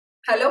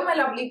Hello my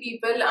lovely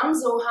people, I'm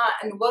Zoha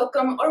and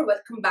welcome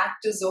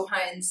back to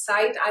Zoha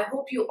Insight. I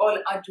hope you all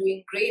are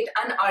doing great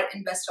and are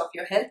in best of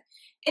your health.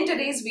 In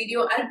today's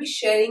video, I'll be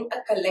sharing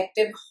a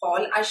collective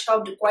haul. I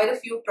shopped quite a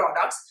few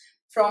products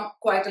from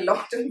quite a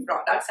lot of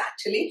products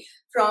actually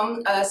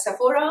from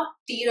Sephora,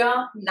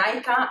 Tira,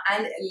 Nykaa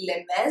and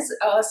Limese.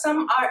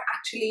 Some are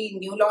actually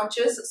new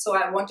launches, so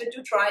I wanted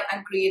to try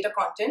and create a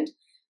content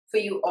for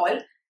you all.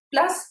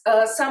 Plus,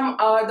 some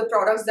are the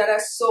products that I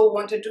so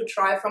wanted to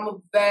try from a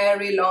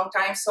very long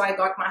time. So I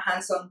got my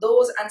hands on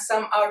those, and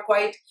some are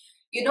quite,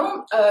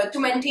 to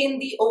maintain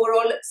the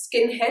overall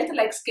skin health,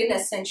 like skin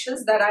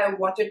essentials that I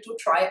wanted to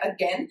try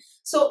again.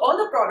 So all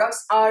the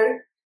products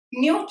are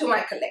new to my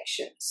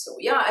collection. So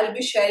yeah, I'll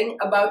be sharing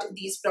about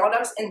these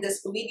products in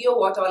this video,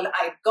 what all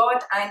I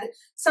got and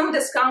some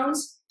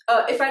discounts.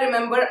 If I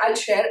remember, I'll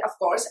share, of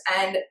course,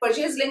 and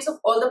purchase links of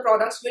all the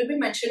products will be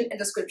mentioned in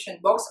the description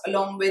box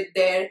along with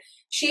their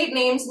shade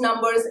names,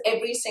 numbers,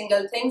 every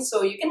single thing.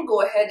 So you can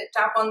go ahead,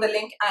 tap on the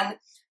link and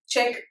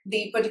check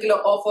the particular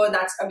offer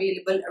that's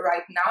available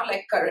right now,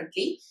 like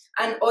currently.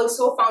 And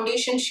also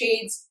foundation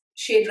shades,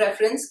 shade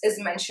reference is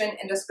mentioned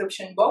in the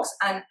description box,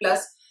 and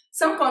plus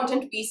some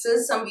content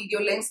pieces, some video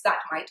links that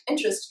might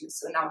interest you.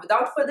 So now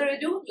without further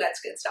ado,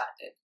 let's get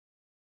started.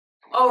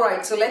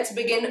 Alright, so let's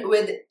begin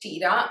with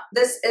Tira.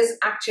 This is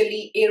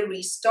actually a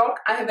restock.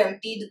 I have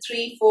emptied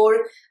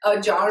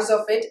 3-4 jars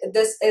of it.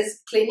 This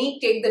is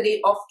Clinique Take the Day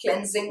Off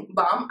Cleansing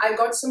Balm. I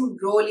got some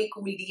really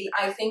cool deal.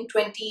 I think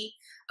 25%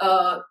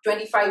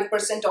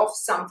 off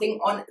something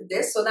on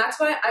this. So that's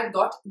why I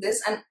got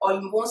this and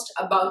almost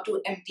about to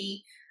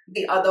empty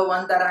the other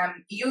one that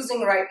I'm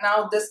using right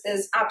now. This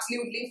is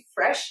absolutely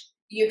fresh.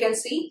 You can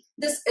see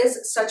this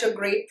is such a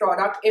great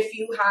product if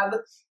you have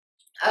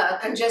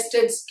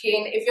congested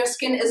skin, if your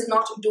skin is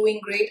not doing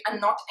great and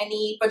not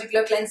any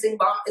particular cleansing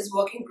balm is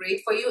working great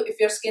for you, if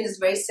your skin is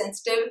very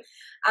sensitive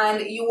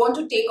and you want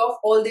to take off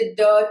all the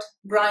dirt,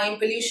 grime,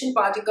 pollution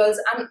particles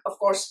and of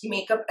course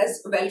makeup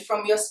as well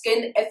from your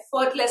skin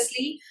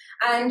effortlessly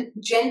and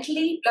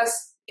gently,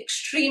 plus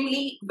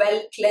extremely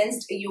well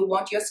cleansed you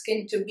want your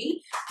skin to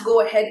be, go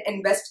ahead,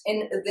 invest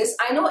in this.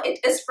 I know it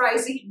is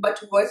pricey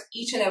but worth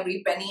each and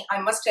every penny. I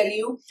must tell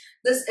you,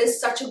 this is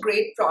such a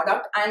great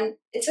product and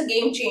it's a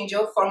game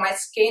changer for my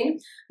skin.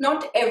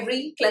 Not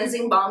every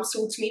cleansing balm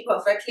suits me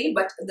perfectly,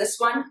 but this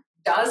one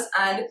does,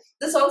 and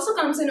this also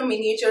comes in a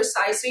miniature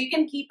size, so you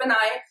can keep an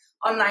eye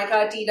on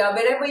Nykaa, Tira,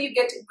 wherever you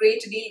get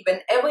great deal,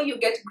 whenever you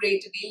get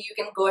great deal, you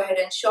can go ahead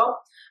and shop.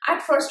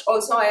 At first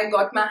also I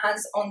got my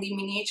hands on the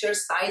miniature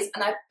size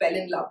and I fell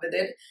in love with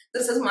it.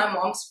 This is my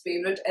mom's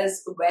favorite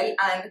as well,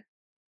 and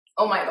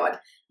oh my god,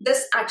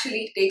 this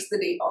actually takes the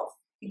day off.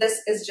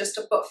 This is just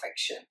a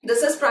perfection.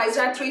 This is priced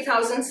at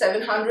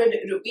 3,700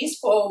 rupees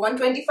for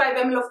 125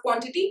 ml of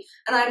quantity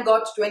and I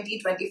got 20-25%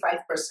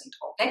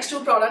 off. Next two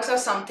products are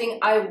something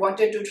I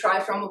wanted to try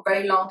from a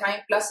very long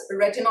time, plus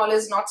retinol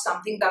is not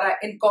something that I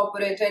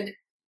incorporated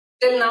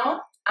till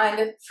now.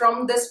 And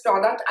from this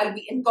product, I'll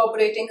be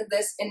incorporating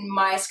this in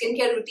my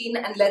skincare routine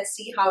and let's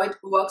see how it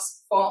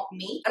works for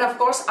me. And of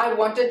course, I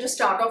wanted to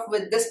start off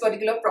with this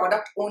particular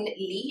product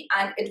only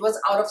and it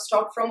was out of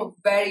stock from a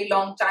very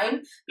long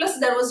time. Plus,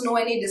 there was no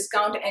any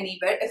discount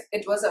anywhere if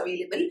it was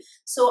available.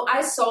 So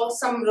I saw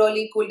some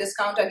really cool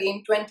discount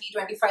again,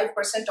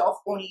 20-25% off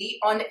only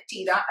on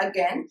Tira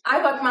again.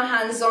 I got my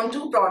hands on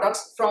two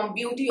products from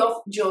Beauty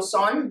of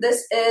Joseon.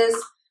 This is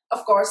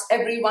of course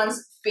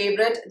everyone's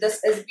favorite.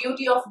 This is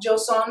Beauty of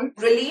Joseon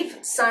Relief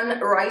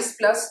Sunrise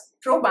Plus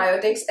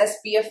Probiotics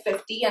SPF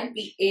 50 and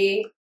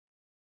PA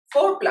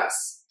 4+.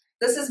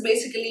 This is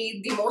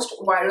basically the most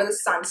viral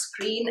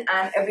sunscreen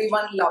and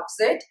everyone loves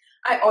it.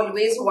 I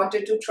always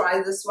wanted to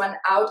try this one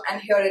out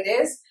and here it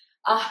is.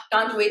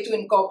 Can't wait to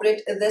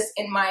incorporate this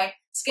in my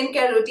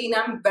skincare routine.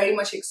 I'm very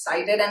much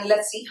excited and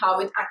let's see how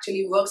it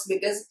actually works,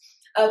 because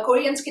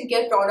Korean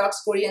skincare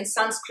products, Korean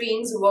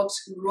sunscreens works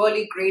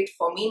really great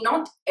for me.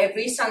 Not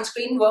every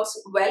sunscreen works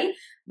well,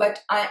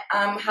 but I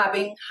am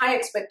having high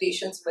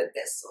expectations with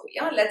this. So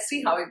yeah, let's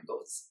see how it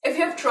goes. If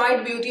you have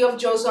tried Beauty of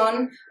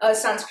Joseon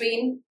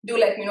sunscreen, do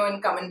let me know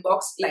in comment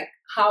box, like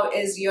how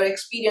is your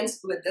experience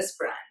with this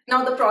brand.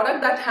 Now the product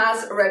that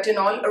has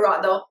retinol,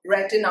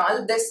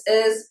 this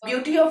is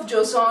Beauty of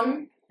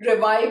Joseon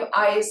Revive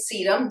Eye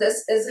Serum.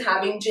 This is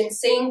having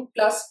ginseng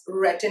plus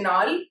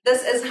retinol.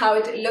 This is how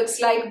it looks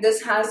like.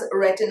 This has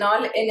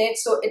retinol in it,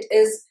 so it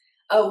is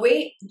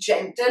way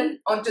gentle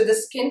onto the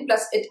skin,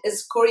 plus it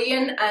is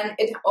Korean and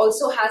it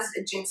also has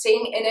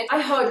ginseng in it.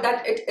 I heard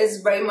that it is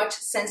very much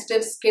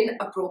sensitive skin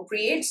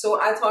appropriate, so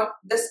I thought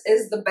this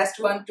is the best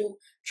one to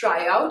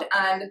try out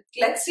and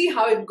let's see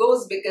how it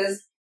goes,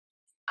 because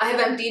I have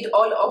emptied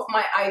all of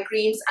my eye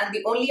creams and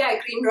the only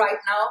eye cream right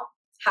now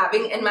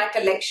having in my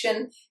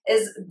collection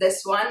is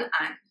this one,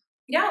 and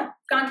yeah,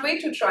 can't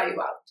wait to try you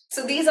out.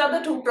 So these are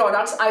the two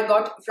products I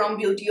got from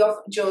Beauty of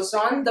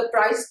Joseon. The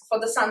price for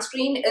the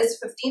sunscreen is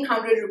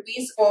 1500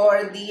 rupees.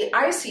 For the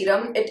eye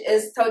serum, it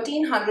is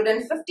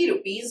 1350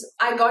 rupees.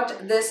 I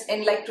got this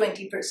in like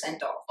 20%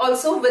 off.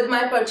 Also, with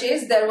my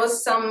purchase, there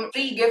was some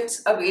free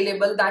gifts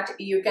available that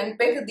you can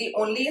pick. The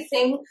only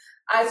thing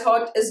I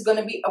thought is going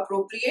to be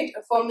appropriate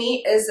for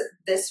me is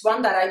this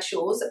one that I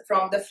chose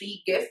from the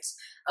free gifts.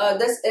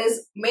 This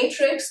is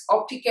Matrix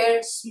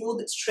Opti.Care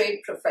Smooth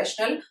Straight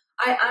Professional.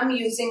 I am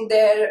using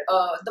their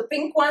the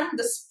pink one,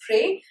 the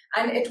spray,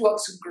 and it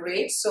works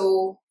great.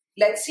 So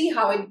let's see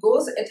how it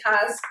goes. It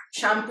has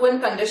shampoo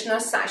and conditioner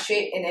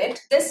sachet in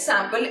it. This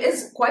sample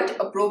is quite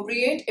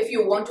appropriate if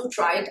you want to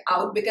try it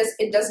out because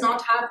it does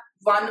not have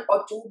one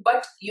or two,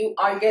 but you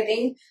are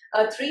getting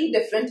 3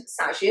 different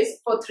sachets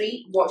for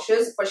 3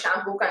 washes for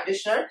shampoo,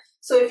 conditioner.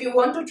 So if you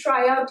want to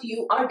try out,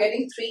 you are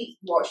getting 3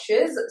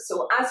 washes.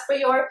 So as per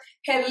your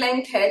hair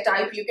length, hair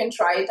type, you can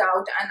try it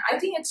out. And I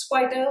think it's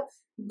quite a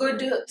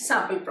good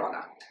sample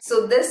product.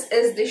 So this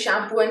is the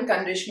shampoo and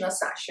conditioner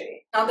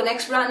sachet. Now the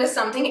next brand is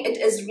something it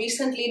is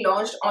recently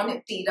launched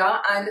on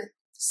Tira, and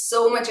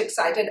so much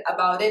excited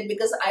about it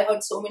because I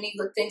heard so many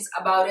good things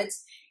about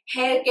its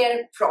hair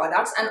care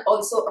products and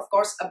also of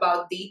course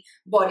about the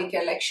body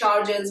care like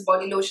shower gels,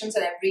 body lotions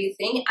and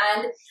everything.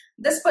 And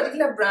this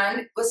particular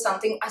brand was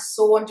something I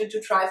so wanted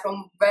to try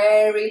from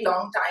very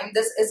long time.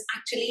 This is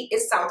actually a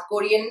South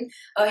Korean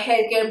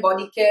hair care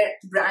body care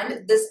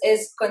brand. This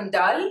is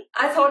Kundal.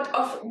 I thought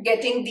of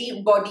getting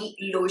the body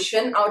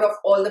lotion out of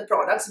all the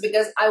products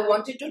because I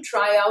wanted to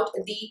try out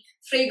the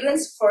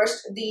fragrance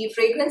first. The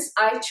fragrance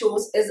I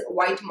chose is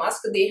White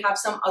Musk. They have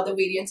some other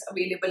variants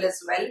available as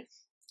well,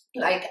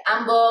 like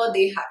amber,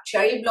 they have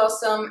cherry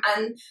blossom,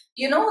 and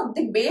you know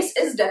the base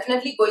is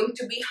definitely going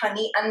to be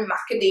honey and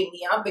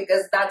macadamia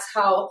because that's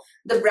how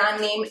the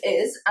brand name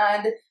is.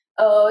 And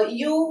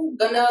you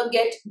gonna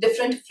get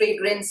different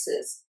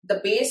fragrances.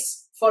 The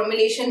base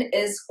formulation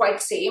is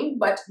quite same,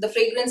 but the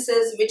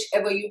fragrances,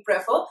 whichever you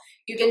prefer,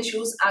 you can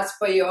choose as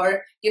per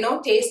your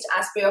taste,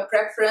 as per your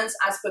preference,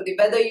 as per the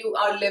weather you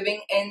are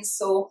living in.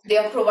 So they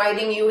are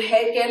providing you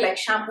hair care like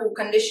shampoo,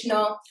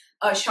 conditioner,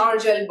 shower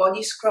gel,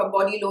 body scrub,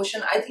 body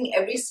lotion. I think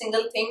every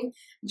single thing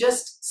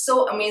just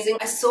so amazing.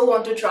 I so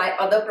want to try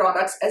other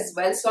products as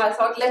well. So I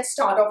thought let's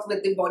start off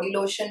with the body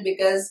lotion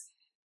because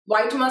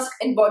White Musk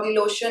in body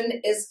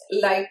lotion is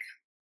like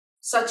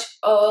such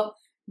a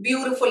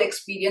beautiful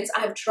experience. I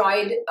have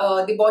tried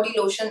the body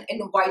lotion in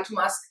White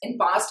Musk in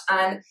past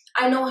and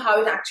I know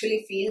how it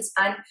actually feels,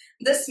 and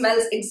this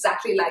smells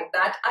exactly like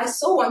that. I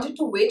so wanted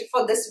to wait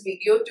for this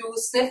video to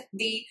sniff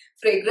the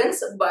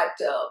fragrance, but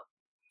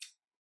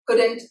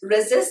couldn't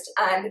resist,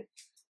 and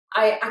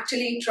I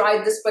actually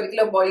tried this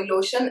particular body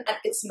lotion and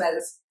it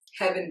smells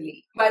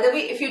heavenly. By the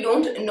way, if you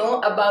don't know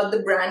about the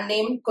brand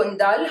name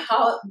Kundal,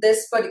 how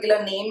this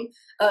particular name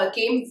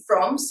came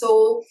from,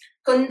 so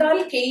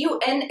Kundal,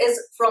 K-U-N,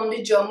 is from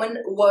the German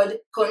word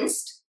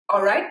Kunst,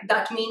 alright,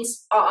 that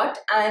means art,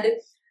 and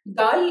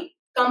Dal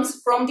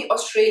comes from the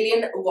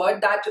Australian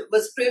word that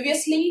was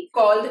previously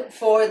called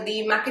for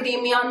the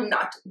macadamia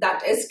nut,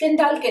 that is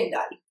Kundal,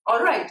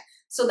 alright,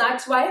 so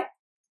that's why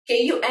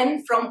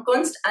K-U-N from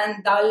Kunst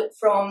and Dal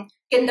from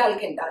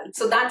Kundal.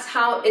 So that's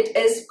how it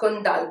is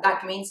Kundal.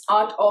 That means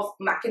art of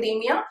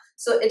macadamia.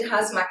 So it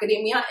has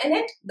macadamia in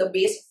it, the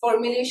base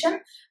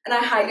formulation. And I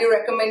highly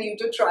recommend you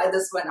to try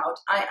this one out.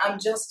 I am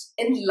just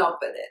in love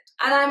with it.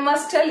 And I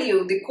must tell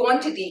you, the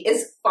quantity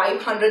is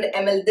 500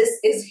 ml. This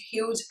is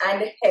huge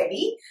and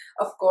heavy,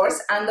 of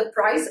course. And the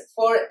price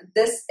for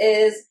this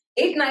is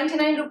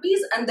 899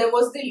 rupees, and there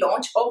was the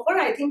launch offer,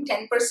 I think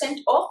 10%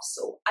 off,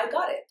 so I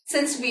got it.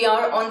 Since we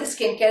are on the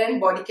skincare and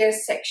body care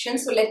section,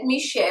 so let me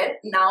share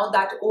now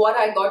that what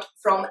I got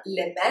from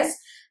Limese.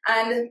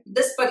 And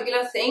this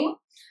particular thing,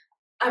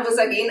 I was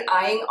again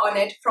eyeing on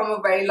it from a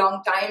very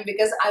long time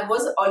because I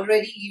was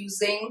already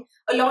using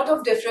a lot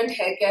of different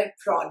hair care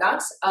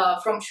products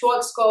from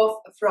Schwarzkopf,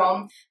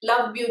 from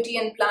Love Beauty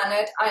and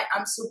Planet. I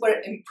am super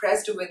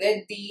impressed with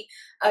it. The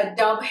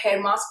Dove hair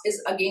mask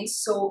is again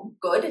so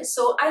good.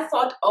 So I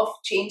thought of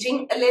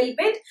changing a little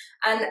bit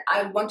and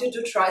I wanted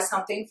to try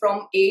something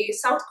from a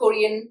South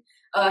Korean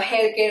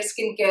hair care,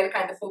 skincare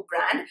kind of a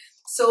brand.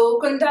 So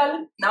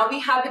Kundal, now we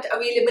have it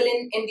available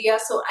in India.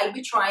 So I'll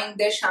be trying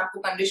their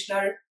shampoo,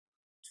 conditioner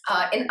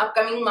in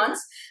upcoming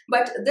months,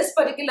 but this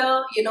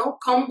particular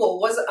combo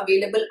was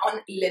available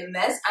on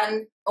Limese,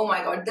 and oh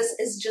my god, this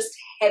is just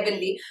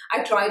heavenly.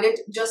 I tried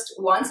it just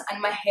once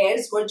and my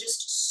hairs were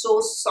just so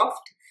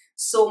soft,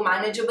 so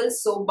manageable,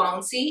 so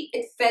bouncy.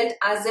 It felt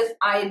as if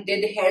I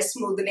did hair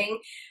smoothing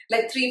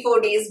like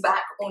 3-4 days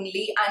back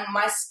only, and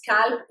my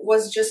scalp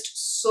was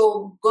just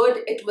so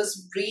good. It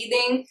was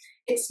breathing.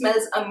 It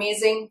smells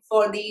amazing.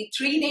 For the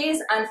 3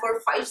 days and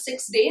for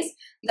 5-6 days,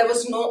 there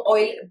was no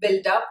oil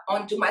built up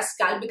onto my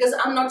scalp because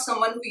I'm not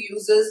someone who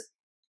uses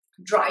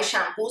dry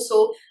shampoo.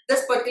 So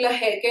this particular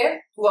hair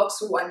care works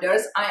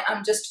wonders. I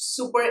am just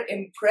super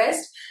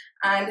impressed.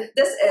 And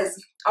this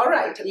is, all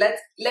right,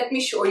 let me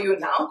show you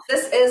now.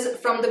 This is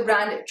from the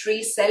brand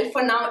Treecell.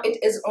 For now, it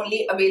is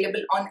only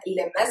available on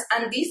Limese,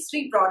 and these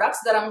 3 products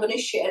that I'm going to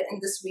share in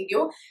this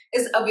video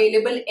is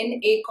available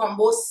in a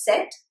combo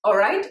set, all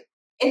right,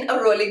 in a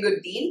really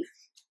good deal.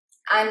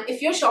 And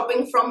if you're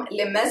shopping from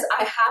Limese,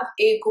 I have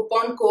a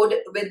coupon code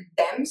with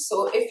them.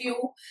 So if you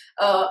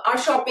are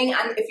shopping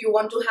and if you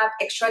want to have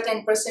extra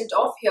 10%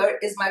 off, here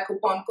is my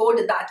coupon code.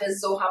 That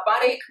is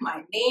Zoha-Parekh,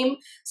 my name.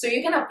 So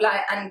you can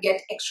apply and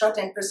get extra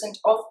 10%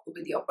 off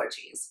with your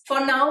purchase.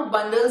 For now,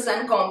 bundles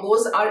and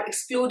combos are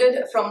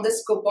excluded from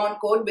this coupon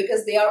code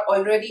because they are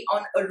already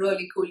on a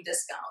really cool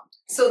discount.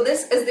 So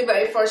this is the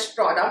very first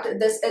product.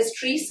 This is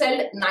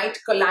Treecell Night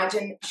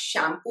Collagen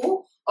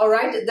Shampoo.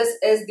 Alright, this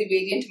is the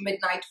variant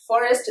Midnight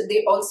Forest.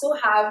 They also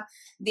have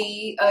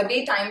the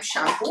daytime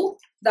shampoo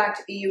that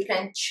you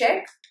can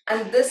check.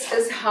 And this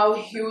is how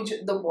huge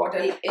the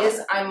bottle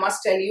is. I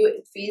must tell you,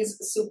 it feels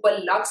super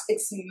luxe.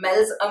 It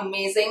smells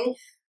amazing.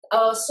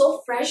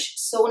 So fresh,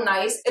 so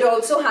nice. It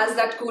also has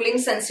that cooling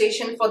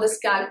sensation for the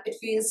scalp. It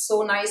feels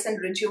so nice and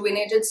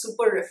rejuvenated,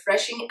 super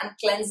refreshing, and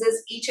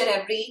cleanses each and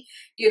every,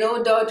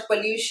 dirt,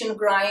 pollution,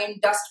 grime,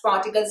 dust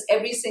particles,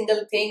 every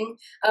single thing,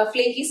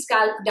 flaky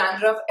scalp,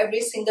 dandruff,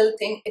 every single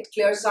thing. It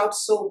clears out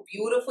so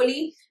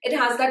beautifully. It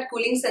has that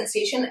cooling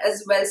sensation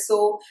as well,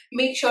 so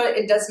make sure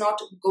it does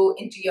not go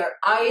into your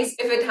eyes.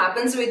 If it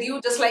happens with you,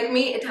 just like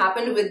me, it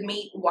happened with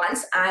me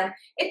once and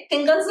it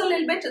tingles a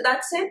little bit.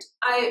 That's it.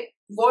 I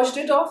washed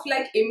it off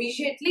like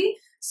immediately,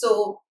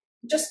 so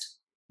just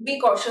be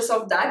cautious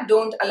of that.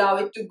 Don't allow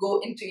it to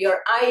go into your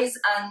eyes,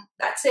 and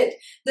that's it.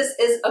 This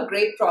is a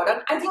great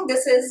product. I think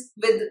this is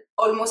with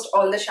almost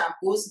all the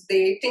shampoos.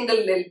 They tingle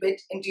a little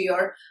bit into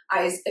your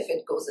eyes if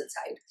it goes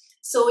inside.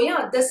 So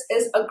yeah, this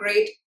is a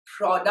great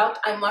product,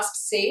 I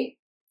must say.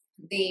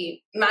 The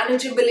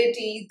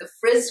manageability, the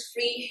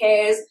frizz-free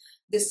hairs,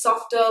 the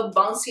softer,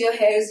 bouncier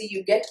hairs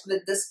you get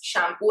with this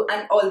shampoo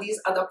and all these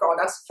other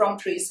products from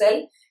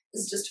Treecell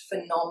is just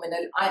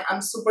phenomenal. I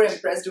am super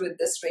impressed with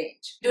this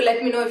range. Do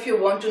let me know if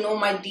you want to know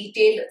my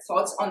detailed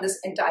thoughts on this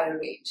entire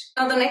range.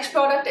 Now the next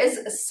product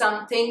is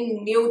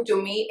something new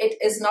to me. It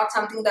is not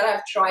something that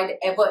I've tried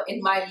ever in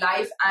my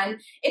life,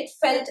 and it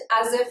felt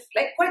as if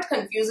quite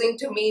confusing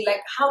to me,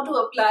 like how to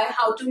apply,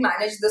 how to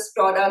manage this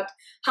product,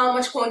 how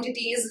much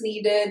quantity is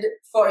needed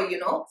for,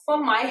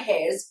 for my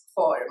hairs,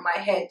 for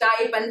my hair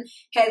type and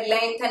hair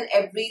length and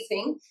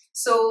everything.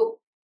 So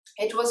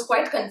it was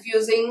quite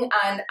confusing,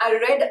 and I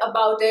read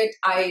about it,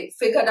 I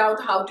figured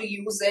out how to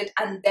use it,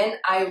 and then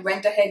I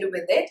went ahead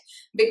with it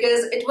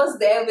because it was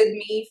there with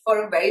me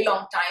for a very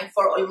long time.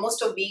 For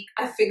almost a week,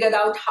 I figured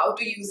out how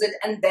to use it,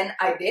 and then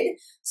I did.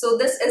 So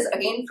this is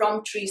again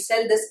from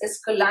Treecell. This is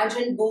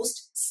Collagen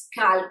Boost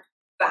Scalp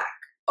Pack.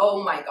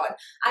 Oh my god,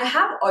 I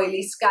have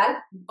oily scalp,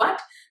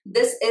 but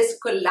this is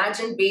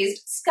collagen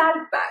based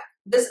scalp pack.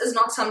 This is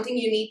not something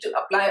you need to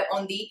apply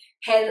on the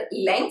hair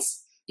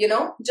lengths,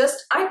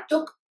 just I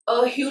took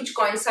a huge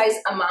coin size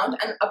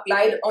amount and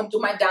applied onto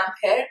my damp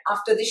hair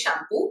after the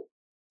shampoo,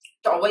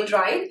 towel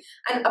dried,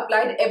 and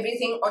applied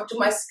everything onto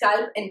my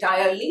scalp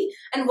entirely,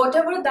 and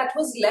whatever that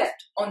was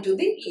left onto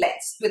the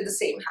lens with the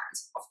same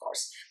hands, of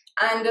course.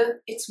 And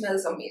it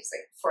smells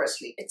amazing.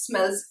 Firstly, it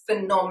smells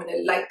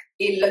phenomenal, like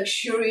a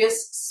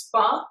luxurious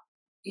spa.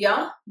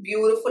 Yeah,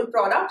 beautiful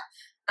product.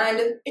 And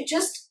it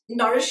just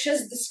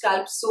nourishes the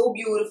scalp so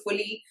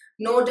beautifully.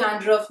 No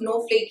dandruff,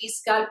 no flaky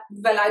scalp.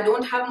 Well, I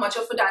don't have much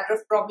of a dandruff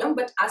problem,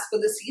 but as for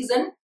the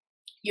season,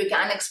 you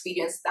can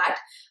experience that.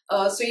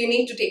 So you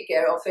need to take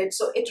care of it.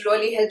 So it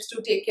really helps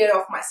to take care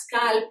of my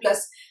scalp,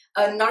 plus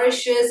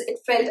nourishes. It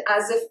felt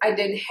as if I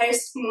did hair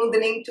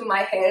smoothing to my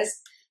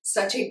hairs.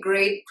 Such a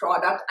great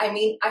product. I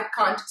mean, I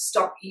can't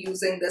stop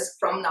using this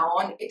from now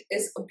on. It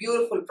is a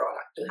beautiful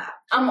product to have.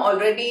 I'm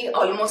already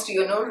almost,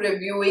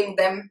 reviewing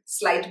them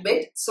slight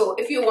bit. So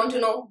if you want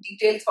to know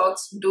detailed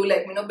thoughts, do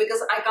let me know,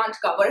 because I can't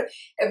cover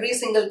every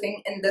single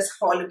thing in this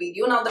haul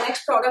video. Now, the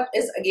next product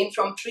is again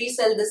from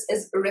Treecell. This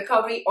is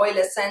Recovery Oil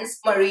Essence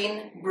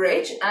Marine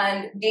Bridge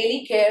and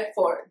Daily Care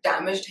for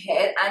Damaged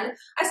Hair. And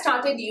I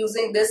started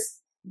using this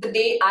the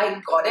day I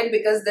got it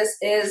because this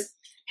is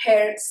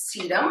hair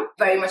serum,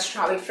 very much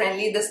travel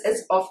friendly. This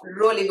is of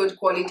really good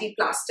quality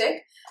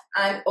plastic,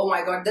 and oh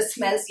my god, this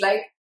smells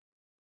like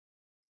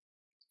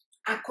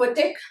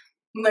aquatic,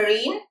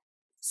 marine,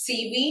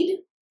 seaweed,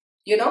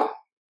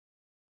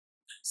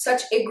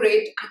 such a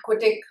great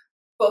aquatic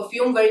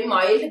perfume, very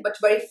mild but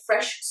very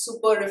fresh,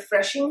 super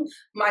refreshing.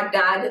 My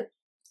dad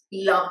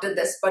loved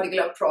this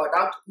particular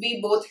product.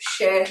 We both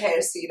share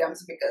hair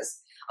serums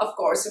because of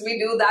course we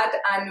do that,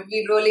 and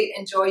we really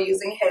enjoy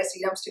using hair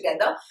serums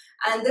together.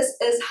 And this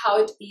is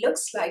how it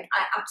looks like.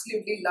 I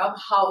absolutely love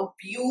how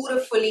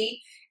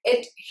beautifully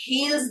it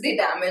heals the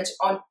damage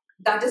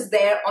that is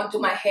there onto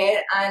my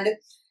hair, and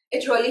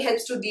it really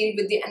helps to deal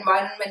with the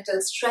environmental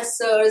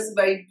stressors.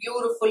 Very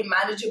beautiful,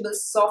 manageable,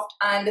 soft,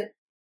 and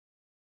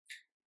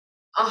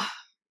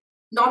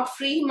not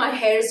free my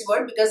hairs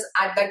were, because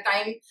at that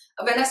time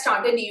when I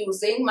started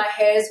using, my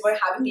hairs were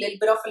having a little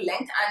bit of a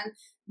length, and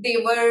they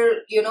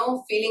were,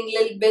 feeling a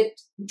little bit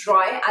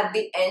dry at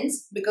the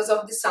ends because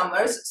of the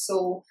summers.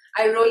 So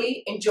I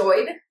really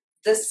enjoyed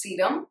this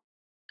serum,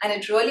 and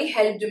it really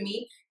helped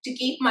me to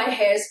keep my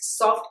hairs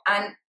soft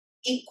and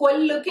equal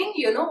looking,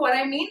 you know what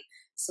I mean?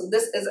 So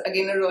this is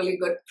again a really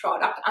good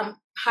product. I'm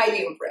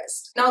highly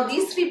impressed. Now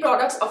these three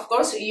products, of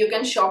course, you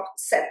can shop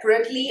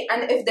separately,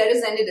 and if there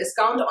is any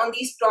discount on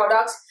these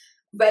products,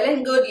 well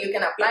and good, you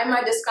can apply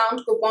my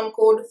discount coupon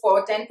code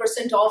for 10%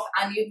 off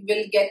and you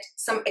will get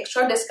some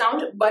extra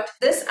discount. But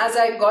this, as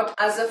I got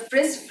as a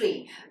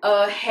frizz-free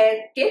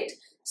hair kit,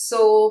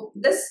 so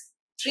this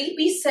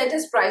 3-piece set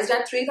is priced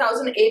at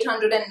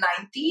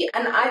 3,890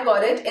 and I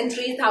got it in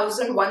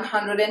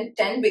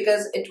 3,110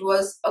 because it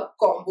was a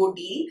combo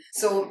deal.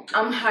 So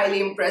I'm highly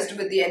impressed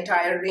with the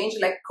entire range.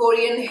 Like,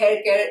 Korean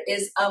hair care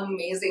is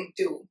amazing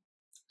too.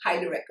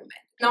 Highly recommend.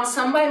 Now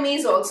Some by Me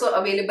is also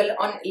available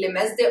on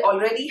Limese. They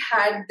already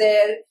had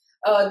their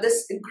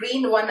this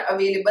green one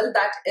available,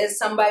 that is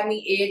Some by Me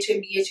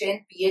AHA-BHA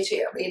and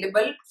PHA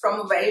available from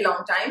a very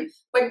long time,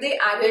 but they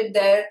added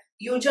their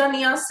Yuja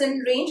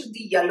Niacin range,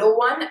 the yellow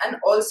one, and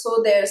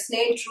also their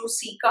Snail True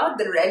Sika,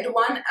 the red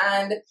one,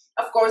 and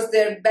of course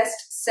their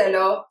best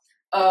seller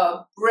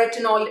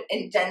retinol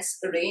intense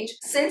range.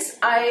 Since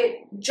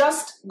I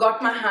just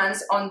got my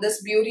hands on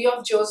this Beauty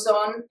of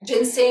Joseon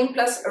ginseng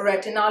plus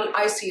retinol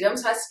eye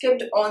serums, I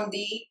skipped on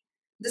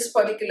this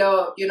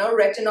particular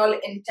retinol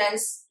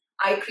intense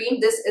eye cream.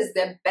 This is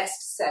their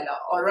best seller.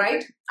 All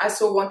right, I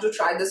so want to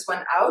try this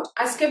one out.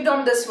 I skipped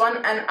on this one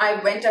and I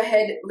went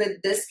ahead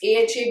with this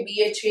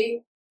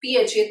AHA-BHA-PHA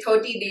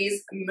 30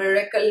 days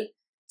miracle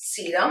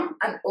serum,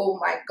 and oh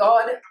my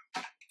god,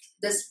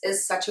 this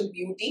is such a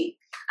beauty.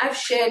 I've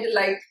shared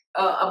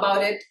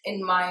about it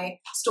in my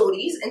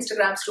stories,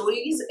 Instagram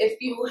stories. If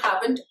you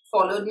haven't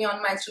followed me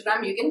on my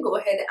Instagram, you can go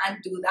ahead and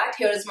do that.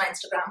 Here is my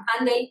Instagram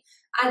handle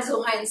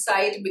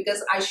 @ZohaInsight,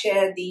 because I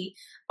share the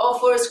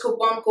offers,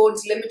 coupon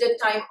codes, limited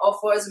time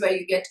offers where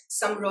you get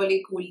some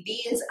really cool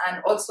deals,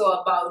 and also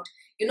about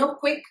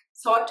quick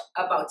thought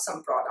about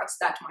some products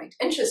that might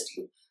interest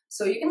you.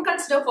 So you can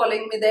consider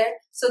following me there.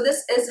 So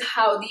this is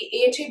how the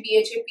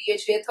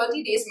AHA-BHA-PHA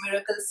 30 days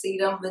miracle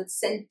serum with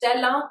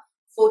Centella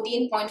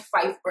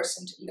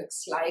 14.5%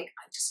 looks like.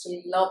 I just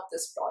love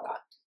this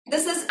product.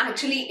 This is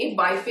actually a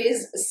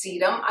biphase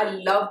serum. I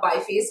love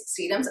biphase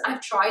serums.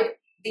 I've tried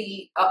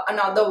the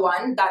another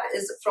one that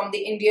is from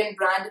the Indian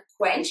brand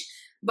Quench,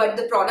 but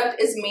the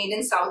product is made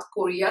in South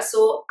Korea.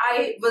 So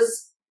I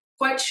was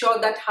quite sure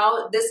that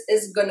how this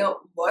is gonna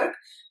work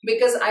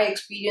because I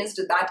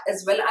experienced that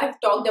as well. I've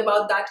talked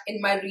about that in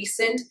my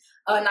recent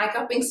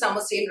Nykaa Pink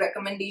Summer Sale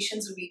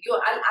recommendations video.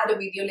 I'll add a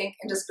video link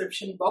in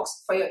description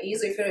box for your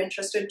ease if you're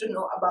interested to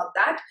know about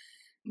that.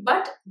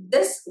 But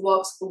this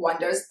works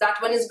wonders.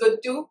 That one is good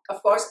too,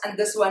 of course, and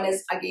this one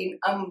is again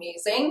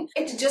amazing.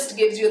 It just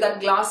gives you that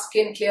glass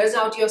skin, clears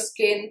out your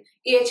skin.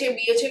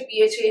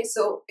 AHA-BHA-PHA,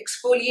 so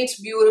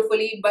exfoliates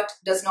beautifully but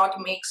does not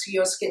make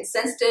your skin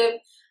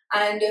sensitive.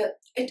 And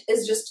it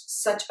is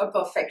just such a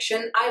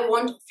perfection. I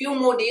want few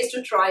more days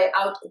to try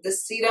out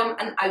this serum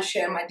and I'll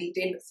share my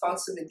detailed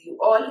thoughts with you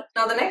all.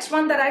 Now the next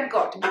one that I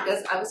got,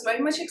 because I was very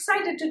much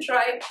excited to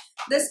try,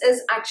 this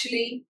is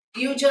actually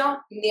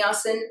Yuja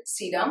Niacin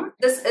Serum.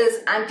 This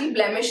is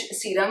anti-blemish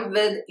serum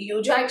with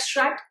Yuja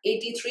extract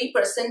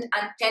 83%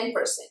 and 10%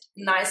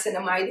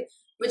 niacinamide,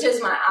 which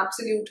is my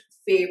absolute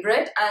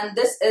favorite, and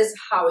this is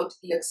how it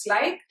looks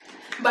like.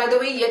 By the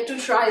way, yet to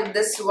try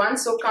this one,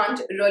 so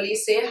can't really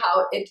say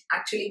how it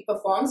actually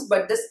performs,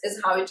 but this is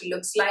how it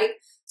looks like.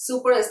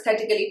 Super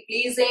aesthetically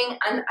pleasing,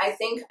 and I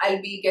think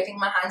I'll be getting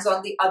my hands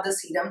on the other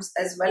serums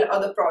as well,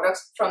 other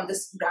products from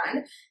this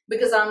brand,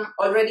 because I'm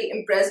already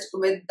impressed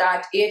with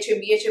that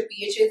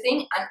AHA-BHA-PHA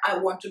thing, and I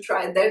want to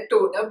try their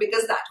toner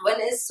because that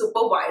one is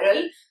super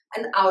viral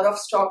and out of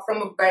stock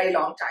from a very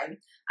long time.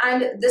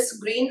 And this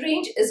green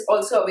range is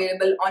also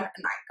available on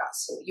Nykaa,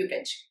 so you can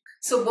check.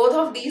 So both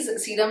of these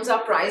serums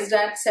are priced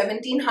at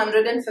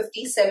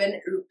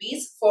 1,757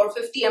 rupees for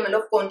 50 ml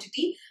of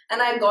quantity,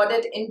 and I got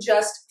it in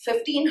just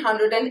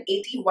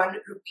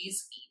 1,581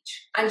 rupees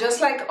each. And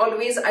just like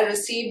always, I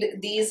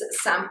received these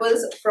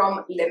samples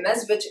from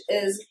Limese, which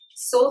is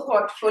so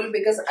thoughtful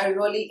because I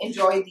really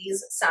enjoy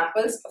these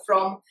samples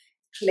from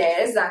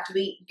Klairs that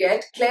we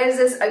get. Klairs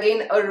is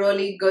again a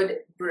really good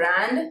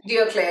brand.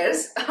 Dear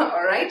Klairs,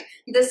 alright.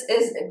 This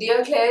is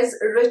Dear Klairs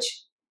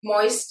Rich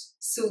Moist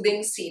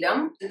Soothing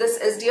Serum. This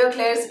is Dear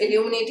Klairs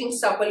Illuminating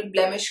Supple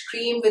Blemish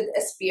Cream with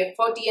SPF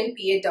 40 and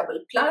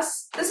PA++.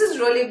 This is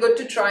really good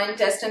to try and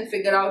test and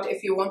figure out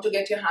if you want to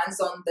get your hands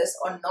on this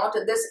or not.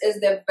 This is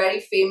their very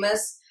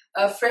famous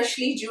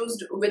freshly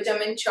juiced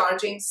vitamin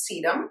charging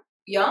serum.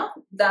 Yeah,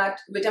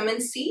 that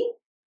vitamin C.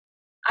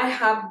 I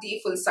have the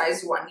full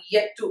size one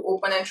yet to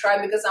open and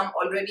try because I'm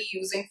already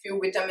using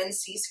few vitamin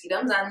C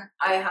serums, and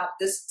I have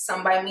this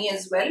Some by Me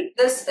as well.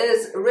 This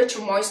is Rich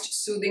Moist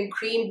Soothing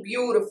Cream.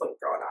 Beautiful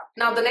product.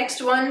 Now the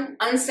next one,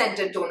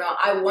 unscented toner.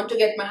 I want to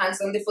get my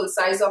hands on the full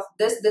size of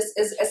this. This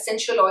is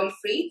essential oil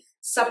free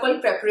supple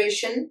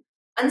preparation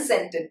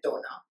unscented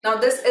toner. Now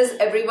this is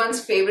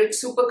everyone's favorite,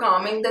 super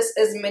calming. This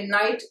is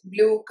Midnight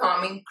Blue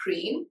Calming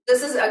Cream.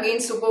 This is again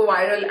super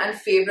viral and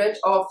favorite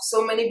of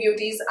so many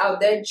beauties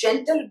out there.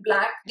 Gentle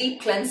Black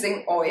Deep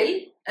Cleansing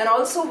Oil. And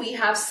also we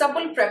have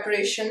Supple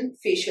Preparation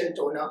Facial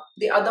Toner.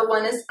 The other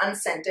one is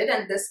unscented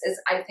and this is,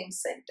 I think,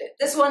 scented.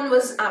 This one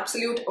was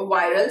absolute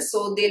viral.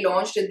 So they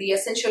launched the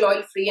essential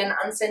oil free and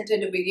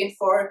unscented variant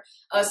for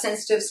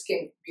sensitive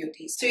skin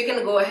beauties. So you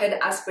can go ahead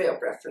as per your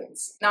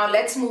preference. Now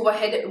let's move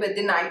ahead with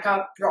the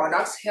Nykaa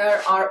products.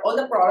 Here are all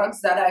the products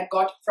that I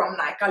got from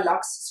Nykaa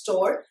Luxe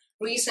store.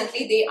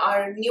 Recently, they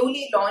are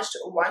newly launched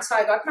ones, so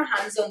I got my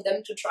hands on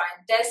them to try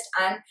and test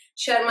and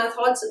share my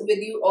thoughts with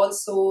you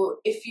also.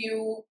 If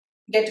you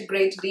get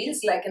great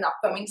deals like in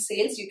upcoming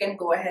sales, you can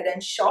go ahead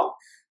and shop.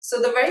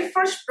 So the very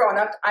first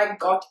product I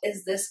got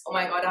is this. Oh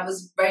my god, I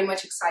was very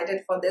much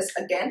excited for this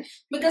again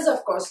because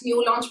of course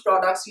new launch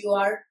products, you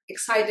are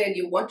excited,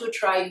 you want to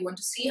try, you want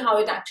to see how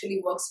it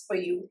actually works for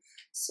you.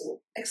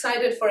 So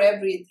excited for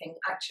everything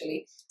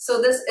actually.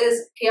 So this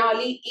is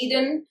Kayali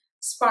Eden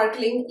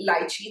Sparkling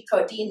Lychee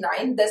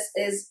 39. This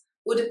is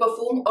Eau de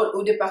Parfum or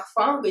Eau de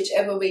Parfum,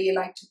 whichever way you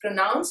like to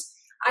pronounce.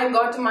 I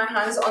got my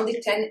hands on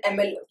the 10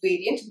 ml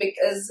variant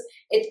because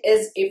it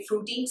is a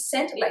fruity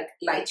scent like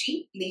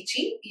lychee,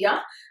 yeah.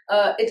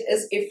 It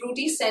is a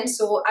fruity scent,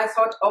 so I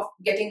thought of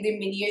getting the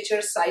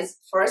miniature size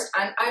first,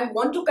 and I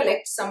want to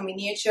collect some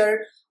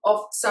miniature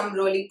of some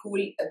really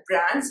cool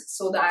brands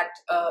so that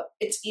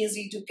it's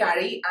easy to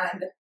carry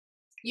and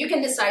you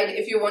can decide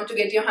if you want to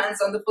get your hands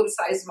on the full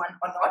size one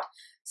or not.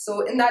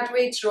 So in that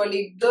way, it's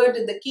really good.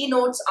 The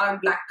keynotes are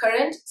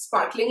blackcurrant,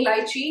 sparkling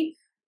lychee,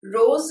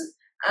 rose,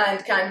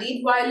 and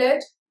candied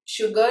violet,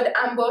 sugared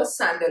amber,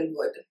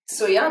 sandalwood.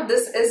 So yeah,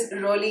 this is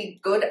really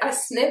good. I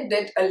sniffed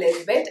it a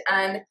little bit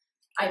and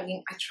I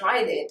mean, I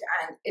tried it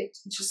and it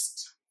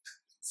just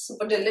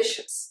super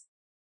delicious.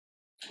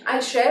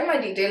 I'll share my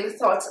detailed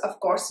thoughts, of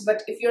course,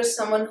 but if you're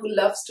someone who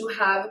loves to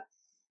have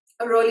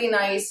a really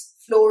nice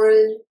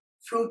floral,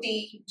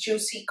 fruity,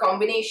 juicy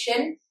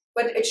combination,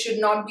 but it should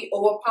not be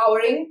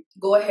overpowering,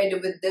 go ahead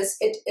with this.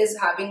 It is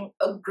having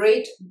a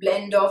great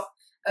blend of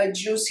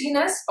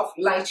juiciness of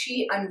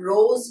lychee and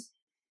rose.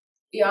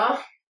 Yeah,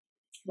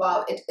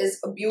 wow, it is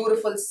a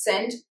beautiful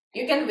scent.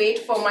 You can wait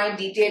for my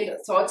detailed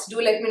thoughts.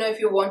 Do let me know if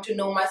you want to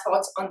know my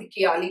thoughts on the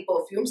Kayali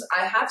perfumes.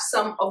 I have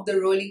some of the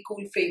really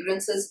cool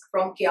fragrances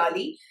from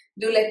Kayali.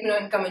 Do let me know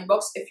in comment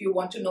box if you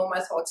want to know my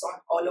thoughts on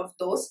all of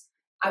those.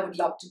 I would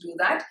love to do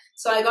that.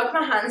 So I got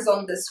my hands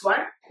on this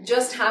one.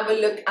 Just have a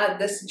look at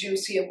this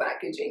juicier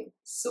packaging.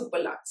 Super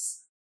luxe.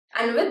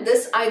 And with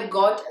this, I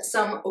got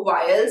some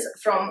vials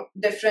from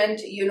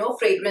different,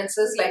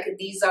 fragrances. Like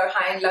these are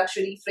high-end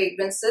luxury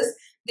fragrances.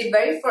 The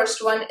very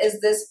first one is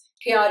this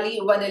Kayali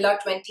Vanilla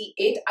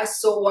 28. I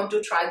so want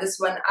to try this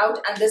one out.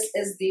 And this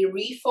is the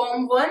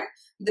reform one,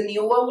 the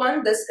newer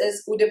one. This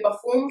is Eau de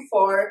Parfum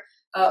for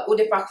Eau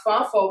de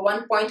Parfum for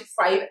 1.5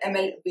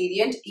 ml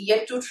variant.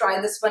 Yet to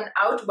try this one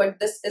out, but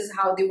this is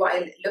how the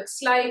vial looks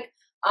like.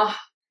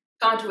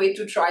 Can't wait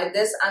to try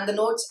this. And the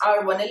notes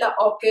are vanilla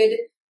orchid,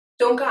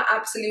 tonka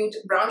absolute,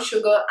 brown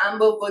sugar,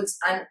 amber woods,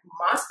 and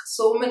musk.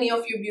 So many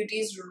of you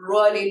beauties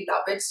really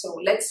love it. So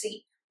let's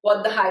see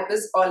what the hype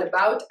is all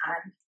about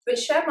and will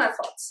share my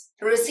thoughts.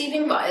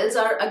 Receiving vials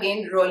are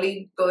again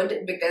really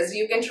good because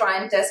you can try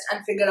and test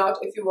and figure out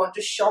if you want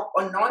to shop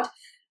or not.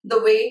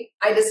 The way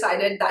I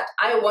decided that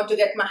I want to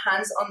get my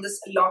hands on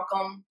this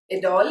Lancome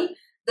Idole.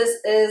 This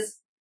is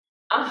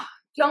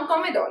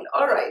Lancome Idole.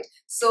 All right.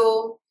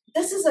 So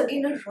this is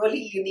again a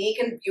really unique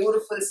and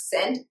beautiful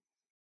scent.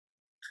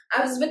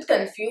 I was a bit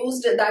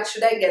confused that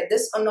should I get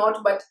this or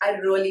not, but I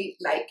really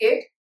like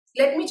it.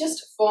 Let me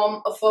just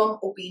form a firm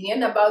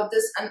opinion about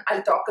this and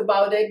I'll talk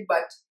about it,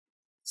 but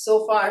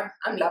so far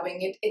I'm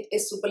loving it. It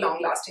is super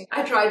long lasting.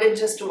 I tried it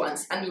just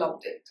once and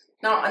loved it.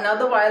 Now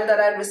another vial that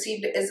I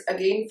received is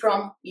again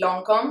from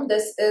Lancome.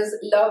 This is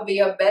La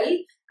Vie Belle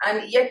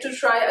and yet to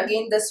try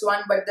again this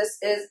one, but this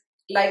is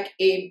like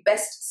a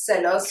best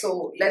seller.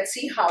 So let's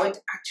see how it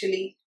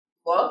actually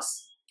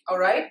works. All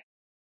right.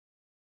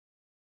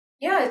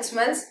 Yeah, it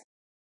smells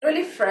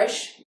really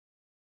fresh.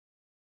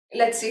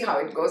 Let's see how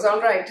it goes. All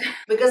right.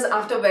 Because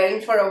after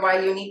wearing for a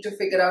while, you need to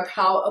figure out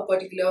how a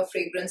particular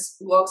fragrance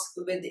works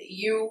with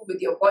you, with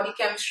your body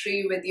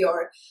chemistry, with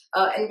your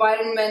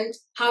environment,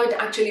 how it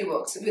actually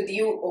works with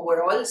you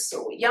overall.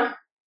 So yeah,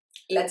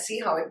 let's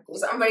see how it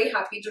goes. I'm very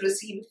happy to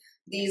receive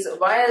these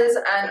vials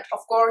and of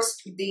course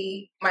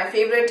my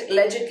favorite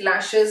Legit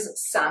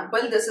Lashes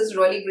sample. This is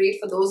really great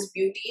for those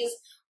beauties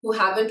who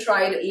haven't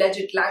tried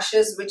Legit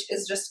Lashes, which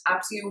is just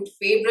absolute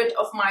favorite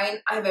of mine.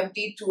 I have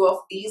emptied 2 of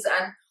these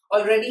and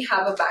already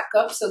have a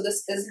backup. So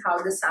this is how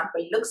the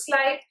sample looks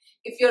like.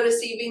 If you're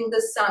receiving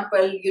this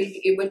sample, you'll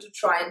be able to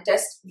try and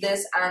test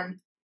this and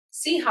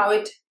see how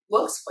it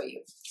works for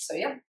you. So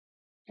yeah,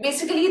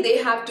 basically they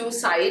have 2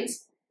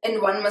 sides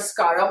in one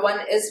mascara.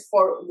 One is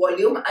for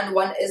volume and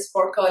one is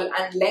for curl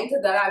and length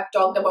that I've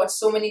talked about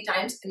so many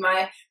times in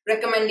my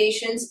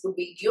recommendations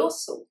video.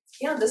 So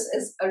yeah, this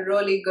is a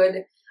really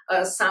good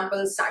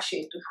sample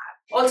sachet to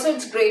have. Also,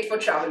 it's great for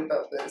travel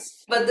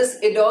purpose. But this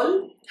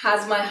Idole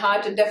has my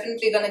heart.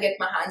 Definitely gonna get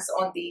my hands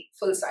on the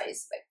full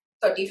size,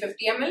 like 30-50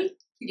 ml.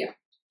 Yeah.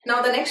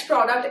 Now the next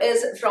product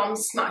is from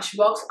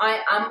Smashbox.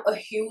 I am a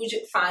huge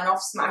fan of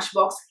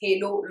Smashbox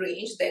Halo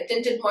range. Their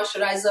tinted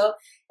moisturizer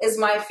is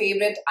my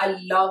favorite. I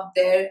love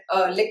their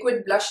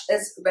liquid blush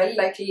as well,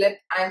 like lip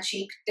and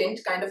cheek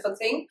tint kind of a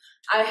thing.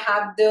 I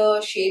have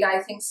the shade,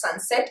 I think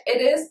Sunset it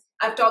is.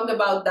 I've talked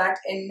about that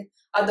in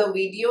other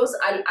videos.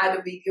 I'll add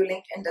a video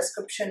link in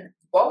description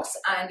box,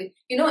 and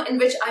in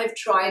which I've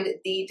tried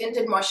the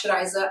tinted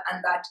moisturizer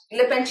and that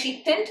lip and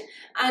cheek tint.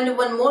 And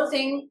one more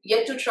thing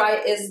yet to try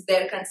is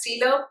their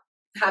concealer.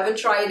 Haven't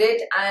tried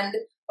it, and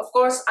of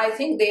course I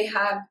think they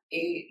have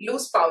a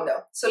loose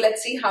powder, so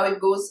let's see how it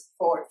goes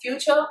for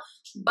future.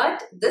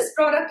 But this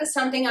product is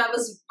something I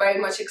was very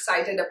much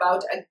excited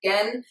about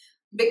again,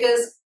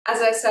 because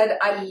as I said,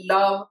 I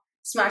love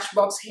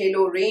Smashbox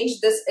Halo range.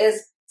 This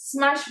is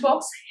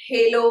Smashbox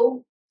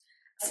Halo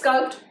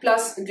Sculpt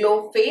Plus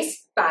Glow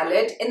Face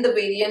Palette in the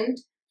variant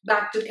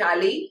Back to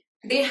Cali.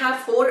 They have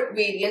 4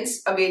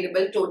 variants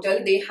available total.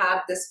 They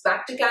have this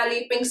Back to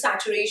Cali, Pink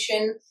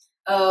Saturation,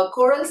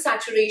 Coral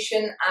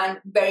Saturation and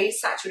Berry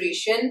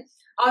Saturation,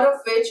 out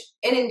of which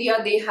in India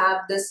they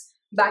have this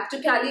Back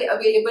to Cali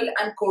available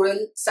and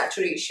Coral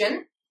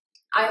Saturation.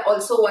 I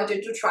also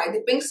wanted to try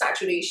the Pink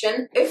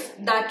Saturation. If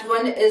that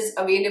one is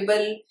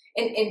available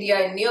in India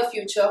in near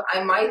future,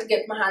 I might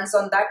get my hands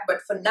on that, but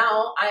for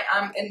now I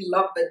am in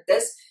love with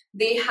this.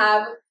 They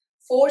have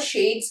 4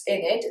 shades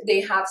in it. They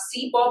have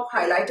C-Pop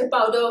Highlighter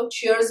Powder,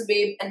 Cheers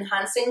Babe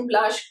Enhancing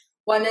Blush,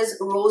 one is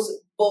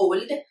Rose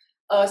Bold,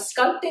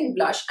 Sculpting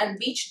Blush, and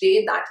Beach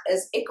Day, that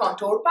is a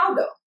contour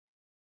powder.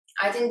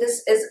 I think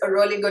this is a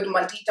really good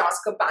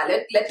multitasker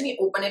palette. Let me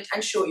open it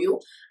and show you.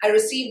 I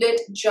received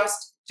it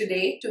just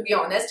today, to be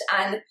honest,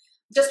 and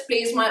just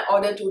placed my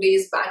order 2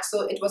 days back,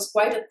 so it was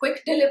quite a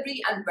quick delivery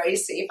and very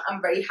safe.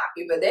 I'm very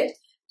happy with it.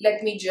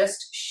 Let me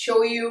just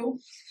show you.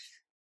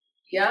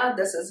 Yeah,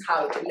 this is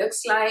how it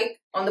looks like.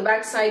 On the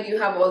back side, you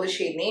have all the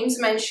shade names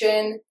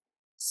mentioned.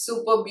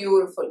 Super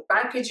beautiful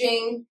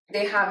packaging.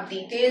 They have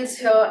details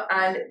here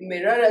and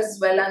mirror as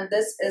well, and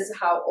this is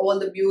how all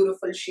the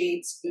beautiful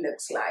shades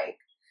looks like.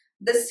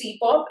 The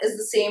C-Pop is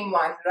the same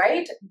one,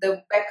 right?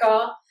 The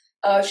Becca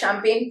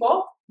Champagne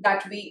Pop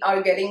that we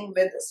are getting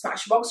with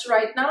Smashbox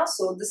right now.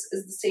 So this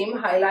is the same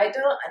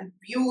highlighter and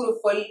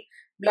beautiful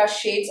blush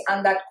shades,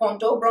 and that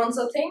contour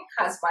bronzer thing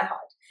has my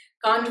heart.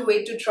 Can't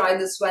wait to try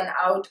this one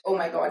out. Oh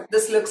my god,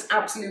 this looks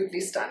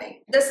absolutely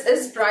stunning. This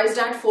is priced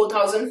at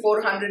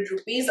 4,400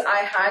 rupees.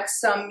 I had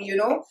some,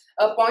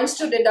 points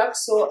to deduct,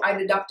 so I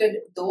deducted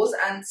those.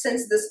 And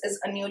since this is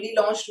a newly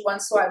launched one,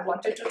 so I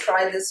wanted to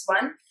try this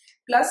one.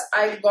 Plus,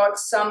 I got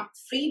some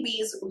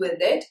freebies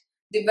with it.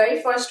 The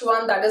very first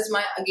one, that is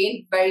my,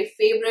 again, very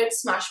favorite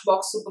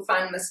Smashbox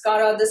Superfan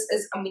Mascara. This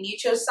is a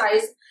miniature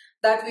size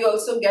that we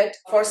also get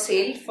for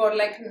sale for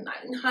like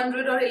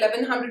 900 or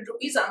 1100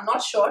 rupees. I'm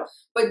not sure,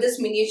 but this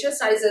miniature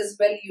size as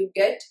well, you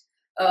get,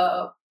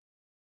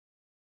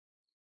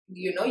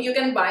 you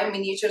can buy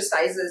miniature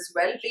size as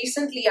well.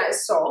 Recently I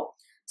saw,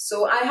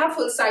 so I have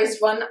full-sized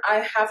one.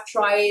 I have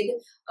tried,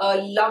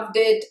 loved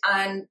it,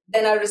 and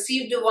then I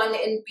received one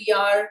in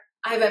PR.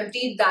 I have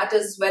emptied that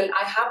as well.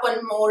 I have one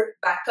more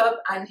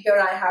backup, and here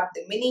I have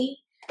the mini.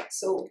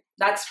 So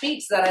that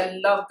speaks that I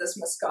love this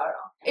mascara.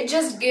 It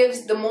just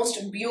gives the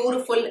most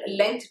beautiful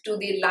length to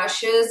the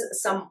lashes,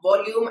 some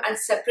volume, and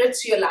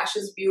separates your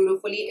lashes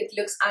beautifully. It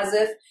looks as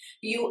if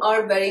you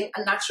are wearing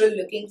a natural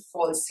looking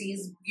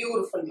falsies.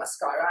 Beautiful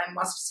mascara, I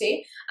must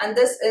say. And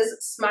this is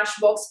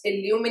Smashbox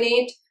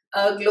Illuminate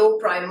Glow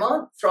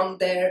Primer from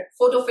their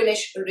Photo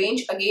Finish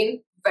range.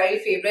 Again, very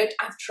favorite.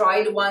 I've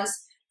tried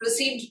once,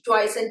 received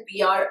twice in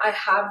PR. I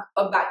have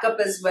a backup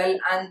as well,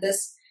 and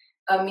this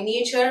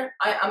miniature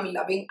I am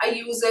loving. I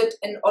use it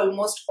in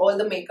almost all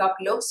the makeup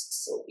looks.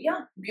 So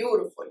yeah,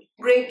 beautiful.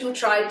 Great to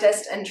try,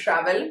 test and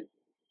travel.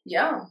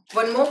 Yeah.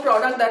 One more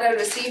product that I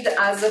received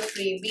as a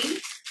freebie.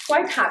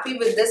 Quite happy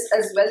with this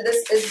as well.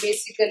 This is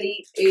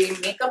basically a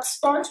makeup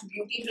sponge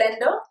beauty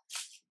blender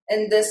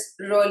in this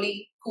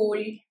really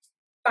cool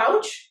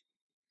pouch.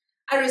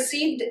 I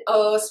received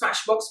a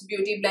Smashbox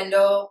beauty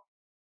blender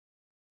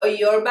a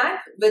year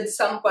back with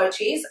some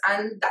purchase,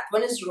 and that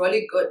one is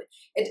really good.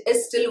 It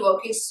is still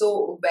working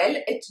so well.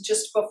 It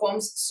just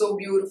performs so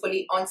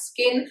beautifully on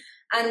skin,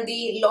 and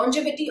the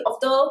longevity of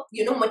the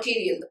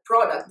material, the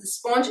product, the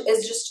sponge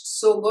is just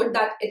so good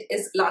that it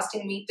is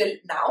lasting me till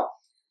now.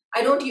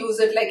 I don't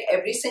use it like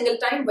every single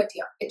time, but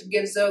yeah, it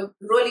gives a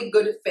really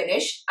good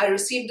finish. I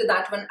received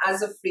that one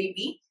as a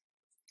freebie,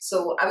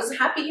 so I was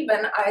happy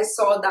when I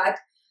saw that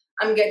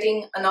I'm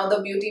getting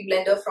another beauty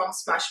blender from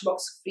Smashbox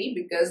free,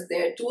 because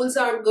their tools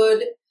are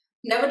good.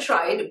 Never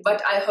tried,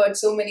 but I heard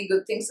so many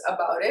good things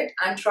about it,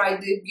 and tried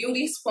the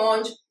beauty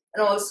sponge,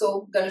 and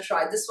also gonna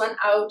try this one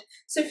out.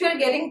 So if you're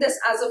getting this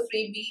as a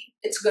freebie,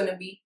 it's gonna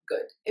be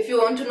good. If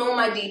you want to know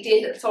my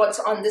detailed thoughts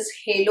on this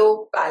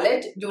Halo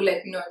palette, do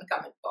let me know in the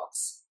comment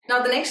box.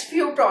 Now the next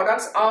few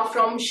products are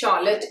from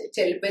Charlotte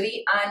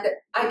Tilbury, and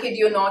I kid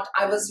you not,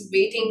 I was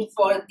waiting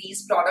for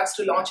these products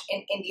to launch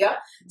in India.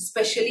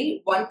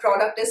 Especially one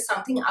product is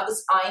something I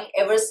was eyeing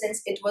ever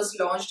since it was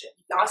launched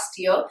last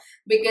year,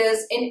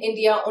 because in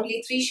India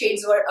only 3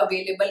 shades were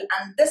available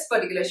and this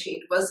particular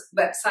shade was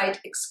website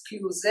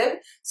exclusive.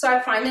 So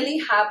I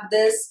finally have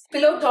this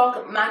Pillow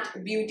Talk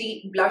Matte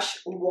Beauty Blush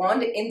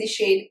Wand in the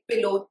shade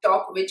Pillow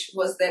Talk, which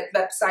was their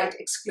website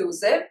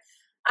exclusive.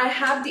 I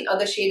have the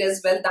other shade as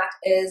well, that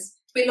is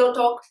Pillow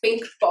Talk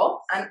Pink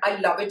Pop, and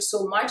I love it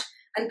so much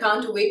and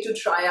can't wait to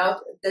try out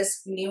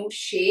this new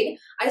shade.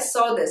 I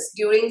saw this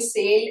during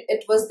sale.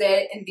 It was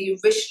there in the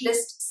wish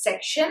list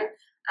section,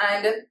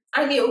 and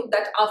I knew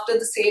that after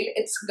the sale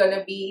it's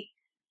gonna be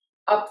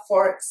up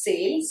for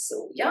sale.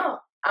 So yeah,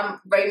 I'm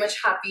very much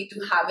happy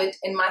to have it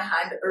in my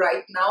hand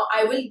right now.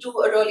 I will do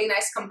a really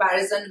nice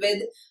comparison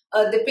with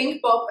the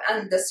Pink Pop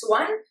and this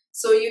one,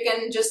 so you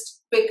can just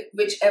pick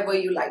whichever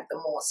you like the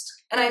most.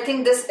 And I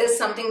think this is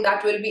something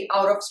that will be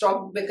out of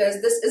stock,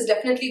 because this is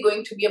definitely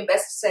going to be a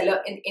bestseller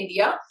in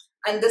India,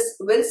 and this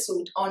will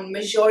suit on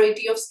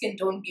majority of skin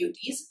tone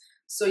beauties.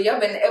 So yeah,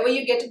 whenever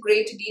you get a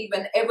great deal,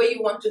 whenever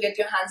you want to get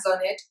your hands on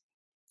it,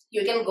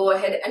 you can go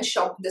ahead and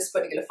shop this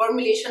particular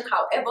formulation.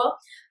 However,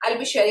 I'll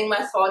be sharing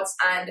my thoughts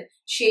and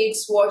shade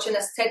swatch and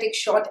aesthetic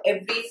shot,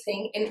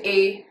 everything in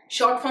a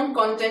short form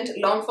content,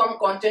 long form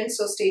content.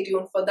 So stay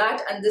tuned for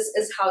that. And this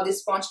is how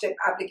this sponge tip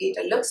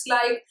applicator looks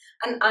like.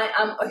 And I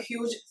am a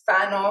huge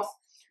fan of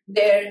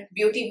their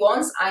beauty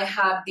wands. I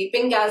have the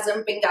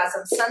Pinkgasm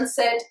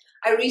Sunset.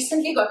 I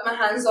recently got my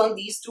hands on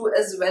these two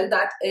as well.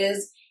 That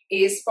is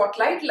a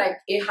spotlight, like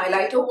a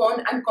highlighter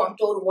wand and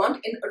contour wand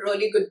in a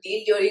really good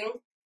deal during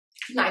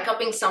Nykaa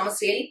Pink Summer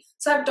Sale.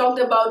 So I've talked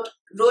about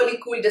really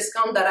cool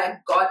discount that I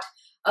got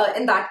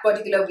in that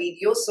particular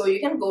video. So you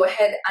can go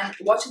ahead and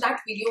watch that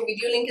video.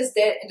 Video link is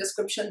there in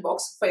description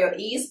box for your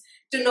ease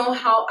to know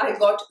how I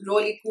got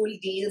really cool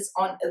deals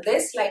on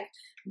this. Like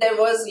there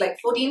was like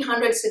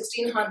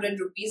 1400-1600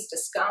 rupees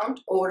discount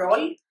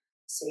overall.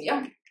 So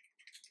yeah,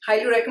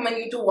 highly recommend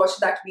you to watch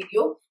that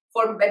video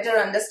for better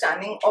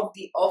understanding of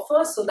the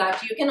offer, so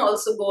that you can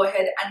also go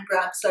ahead and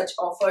grab such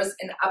offers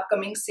in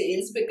upcoming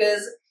sales,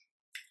 because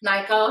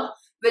Nykaa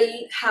will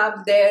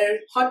have their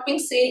hot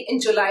pink sale in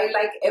July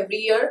like every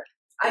year.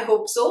 I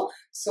hope so.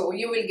 So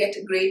you will get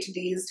great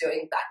deals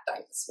during that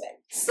time as well.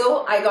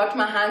 So I got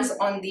my hands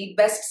on the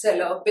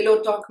bestseller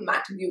Pillow Talk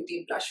Matte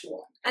Beauty Blush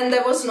Wand. And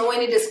there was no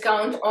any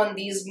discount on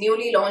these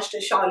newly launched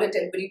Charlotte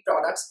Tilbury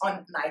products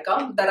on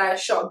Nykaa that I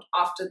shopped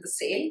after the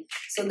sale.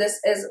 So this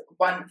is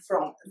one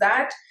from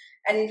that.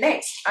 And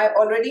next, I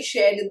already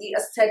shared the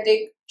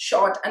aesthetic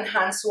shot and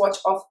hand swatch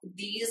of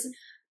these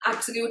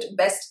absolute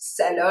best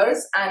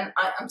sellers, and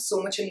I am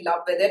so much in love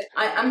with it.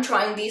 I am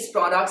trying these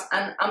products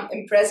and I'm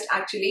impressed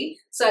actually.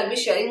 So I'll be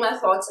sharing my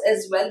thoughts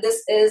as well.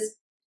 This is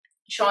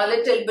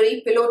Charlotte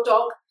Tilbury Pillow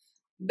Talk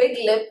Big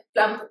Lip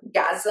Plump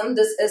Gasm.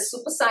 This is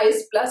super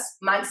size plus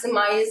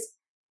maximize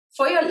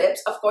for your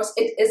lips. Of course,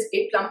 it is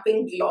a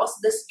plumping gloss.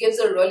 This gives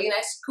a really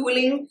nice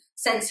cooling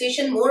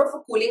sensation, more of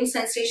a cooling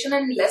sensation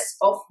and less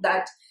of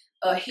that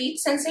heat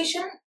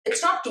sensation.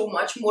 It's not too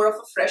much, more of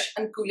a fresh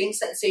and cooling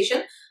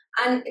sensation.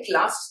 And it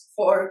lasts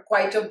for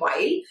quite a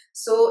while.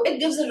 So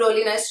it gives a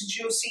really nice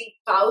juicy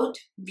pout,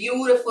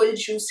 beautiful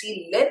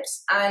juicy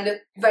lips, and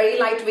very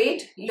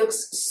lightweight,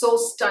 looks so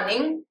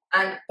stunning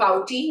and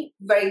pouty,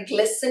 very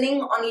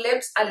glistening on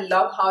lips. I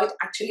love how it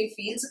actually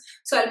feels.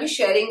 So I'll be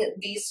sharing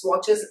these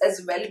swatches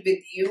as well with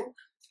you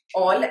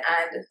all,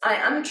 and I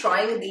am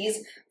trying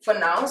these for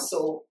now,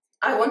 so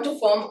I want to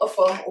form a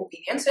firm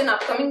opinion. So in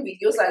upcoming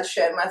videos, I'll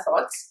share my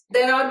thoughts.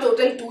 There are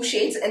total 2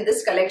 shades in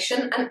this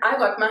collection, and I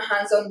got my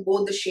hands on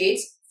both the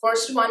shades.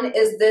 First one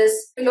is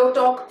this Pillow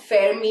Talk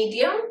Fair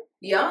Medium.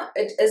 Yeah,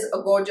 it is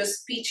a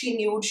gorgeous peachy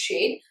nude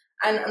shade.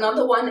 And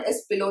another one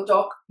is Pillow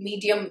Talk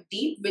Medium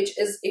Deep, which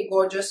is a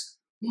gorgeous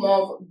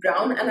mauve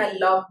brown, and I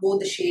love both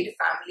the shade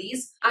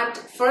families. At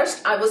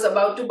first I was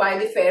about to buy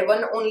the fair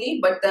one only,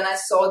 but then I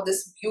saw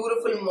this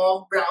beautiful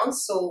mauve brown,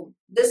 so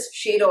this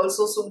shade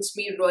also suits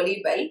me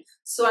really well.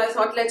 So I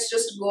thought, let's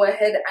just go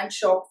ahead and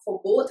shop for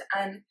both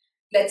and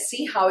let's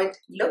see how it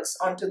looks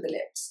onto the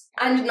lips.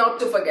 And not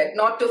to forget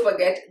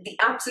the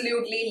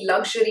absolutely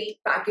luxury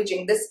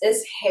packaging. This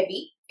is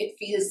heavy, it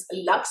feels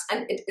luxe,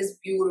 and it is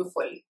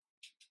beautiful.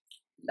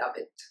 Love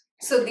it.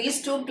 So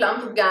these 2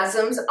 plump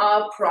gasms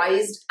are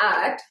priced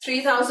at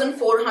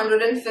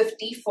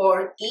 3,450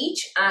 for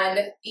each, and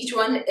each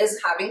one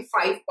is having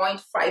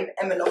 5.5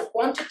 ml of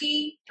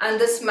quantity. And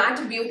this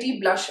matte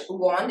beauty blush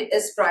wand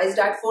is priced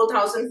at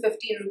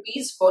 4,050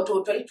 rupees for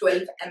total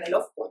 12 ml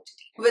of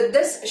quantity. With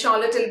this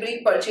Charlotte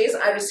Tilbury purchase,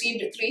 I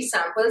received 3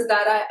 samples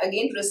that I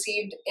again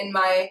received in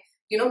my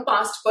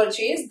past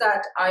purchase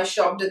that I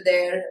shopped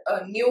their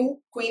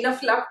new Queen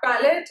of Luck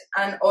palette,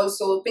 and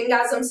also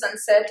Pinkgasm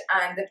Sunset,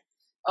 and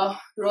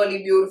really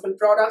beautiful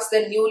products.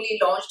 The newly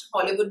launched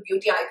Hollywood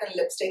Beauty Icon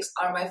lipsticks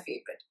are my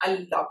favorite.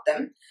 I love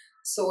them.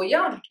 So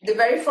yeah, the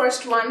very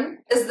first one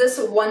is this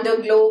Wonder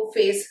Glow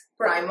Face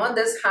Primer.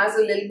 This has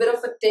a little bit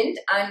of a tint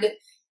and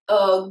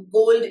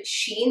gold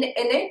sheen in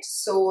it.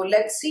 So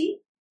let's see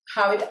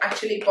how it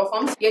actually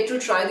performs. Yet to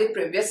try the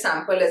previous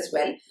sample as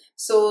well.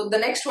 So the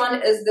next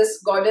one is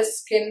this Goddess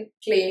Skin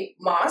Clay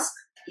Mask.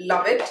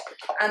 Love it.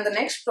 And the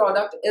next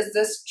product is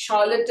this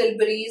Charlotte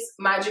Tilbury's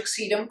Magic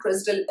Serum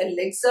Crystal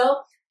Elixir.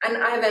 And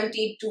I have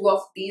emptied 2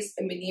 of these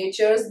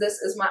miniatures. This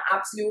is my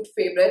absolute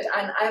favorite.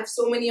 And I have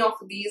so many of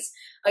these,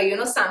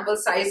 sample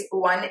size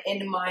 1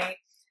 in my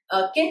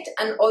kit.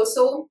 And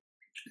also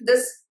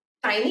this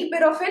tiny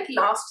bit of it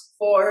lasts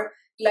for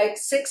like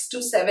 6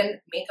 to 7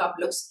 makeup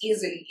looks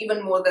easily,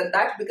 even more than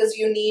that, because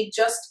you need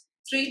just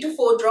 3 to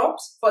 4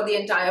 drops for the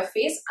entire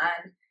face.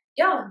 And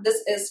yeah,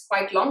 this is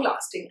quite long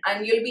lasting,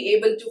 and you'll be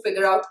able to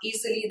figure out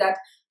easily that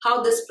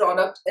how this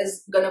product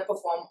is gonna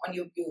perform on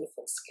your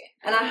beautiful skin.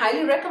 And I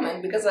highly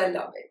recommend because I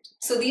love it.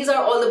 So these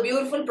are all the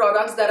beautiful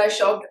products that I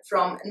shopped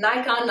from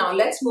Nykaa. Now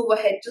let's move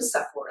ahead to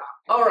Sephora.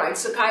 Alright,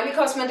 so Kylie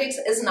Cosmetics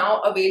is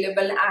now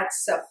available at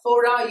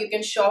Sephora. You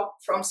can shop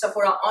from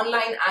Sephora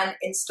online and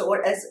in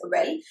store as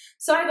well.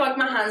 So I got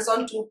my hands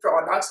on 2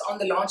 products on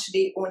the launch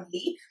day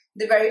only.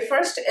 The very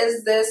first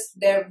is this.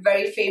 They're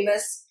very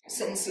famous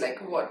since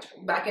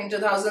back in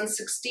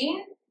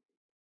 2016.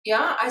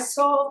 Yeah, I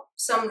saw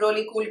some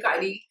really cool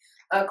Kylie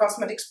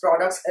Cosmetics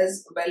products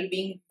as well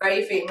being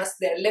very famous.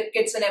 Their lip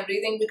kits and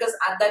everything, because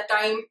at that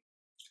time,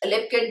 a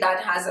lip kit that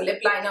has a lip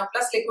liner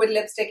plus liquid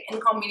lipstick in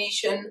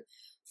combination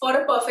for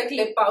a perfect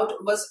lip pout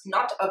was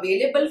not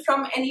available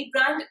from any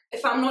brand,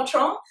 if I'm not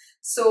wrong.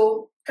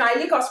 So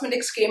Kylie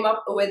Cosmetics came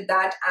up with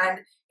that,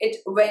 and it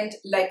went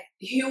like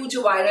huge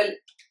viral.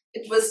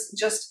 It was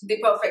just the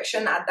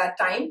perfection at that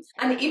time.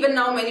 And even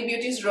now, many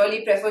beauties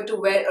really prefer to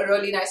wear a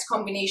really nice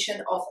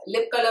combination of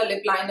lip color,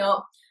 lip liner,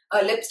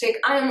 lipstick.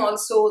 I am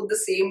also the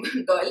same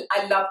girl.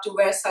 I love to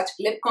wear such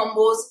lip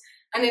combos,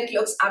 and it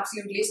looks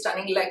absolutely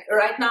stunning. Like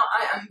right now,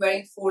 I am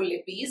wearing 4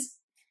 lippies.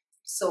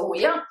 So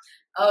yeah,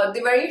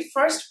 the very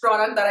first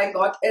product that I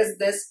got is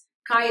this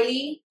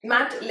Kylie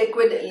Matte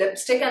Liquid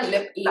Lipstick and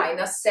Lip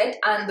Liner Set.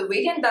 And the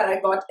variant that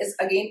I got is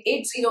again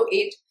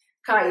 808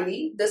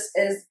 Kylie. This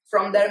is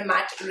from their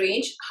matte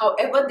range.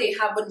 However, they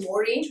have one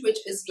more range which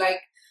is like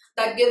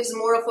that gives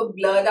more of a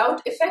blurred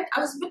out effect.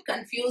 I was a bit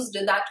confused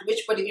that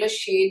which particular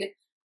shade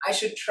I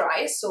should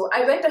try, so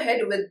I went ahead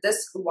with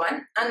this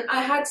one, and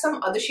I had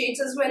some other shades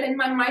as well in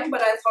my mind,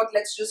 but I thought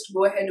let's just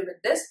go ahead with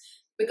this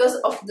because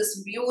of this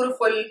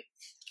beautiful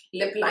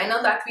lip liner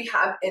that we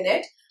have in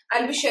it.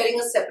 I'll be sharing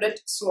a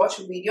separate swatch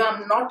video.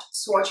 I'm not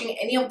swatching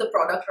any of the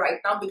product right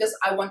now because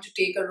I want to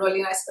take a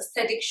really nice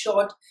aesthetic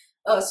shot,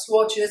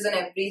 swatches and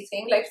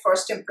everything, like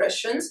first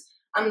impressions.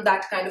 I'm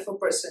that kind of a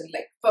person,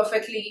 like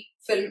perfectly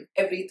film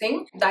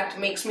everything. That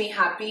makes me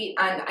happy,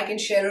 and I can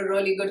share a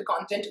really good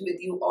content with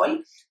you all.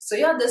 So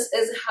yeah, this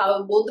is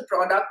how both the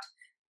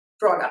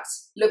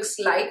products looks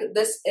like.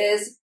 This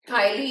is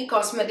Kylie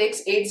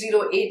Cosmetics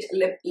 808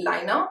 Lip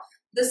Liner.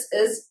 This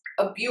is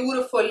a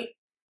beautiful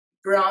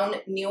brown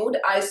nude.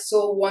 I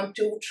so want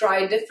to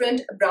try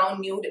different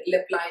brown nude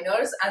lip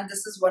liners, and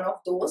this is one of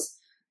those.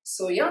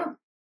 So yeah,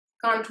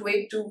 can't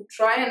wait to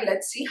try, and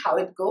let's see how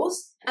it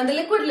goes. And the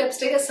liquid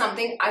lipstick is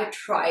something I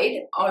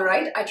tried. All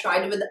right, I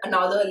tried with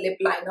another lip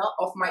liner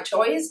of my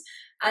choice,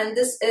 and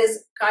this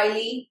is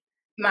Kylie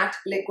Matte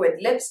Liquid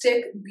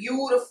Lipstick.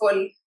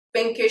 Beautiful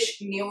pinkish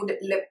nude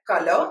lip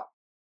color.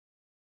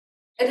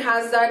 It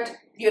has that,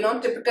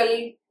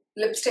 typical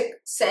lipstick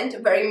scent,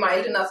 very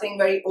mild, nothing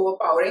very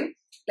overpowering,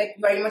 like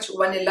very much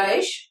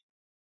vanilla-ish.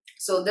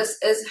 So this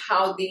is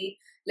how the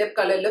lip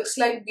color looks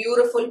like.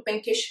 Beautiful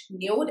pinkish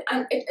nude,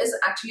 and it is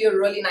actually a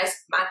really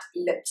nice matte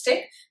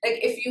lipstick. Like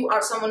if you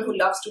are someone who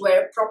loves to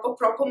wear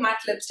proper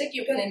matte lipstick,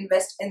 you can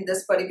invest in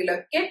this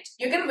particular kit.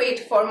 You can wait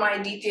for my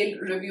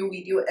detailed review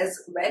video as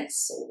well.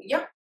 So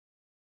yeah,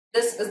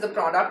 this is the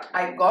product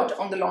I got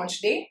on the launch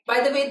day.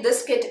 By the way,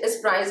 this kit is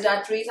priced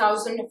at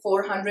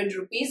 3,400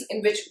 rupees,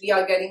 in which we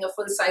are getting a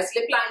full-size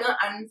lip liner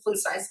and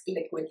full-size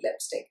liquid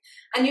lipstick.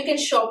 And you can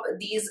shop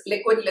these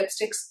liquid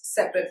lipsticks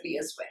separately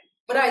as well.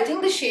 But I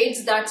think the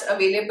shades that's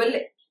available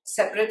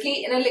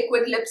separately in a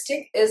liquid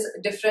lipstick is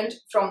different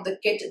from the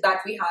kit that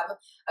we have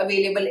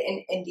available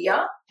in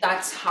India.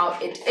 That's how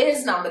it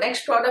is. Now the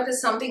next product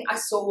is something I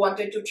so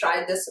wanted to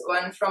try this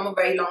one from a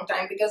very long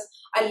time because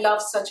I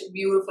love such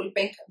beautiful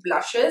pink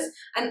blushes,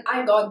 and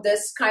I got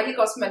this Kylie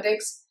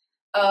Cosmetics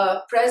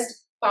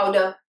pressed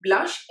powder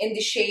blush in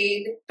the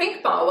shade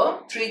Pink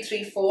Power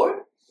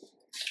 334,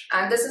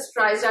 and this is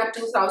priced at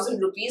 2,000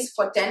 rupees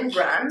for 10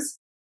 grams.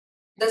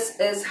 This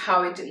is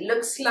how it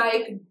looks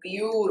like.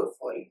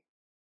 Beautiful,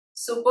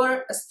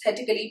 super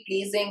aesthetically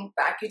pleasing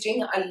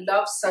packaging. I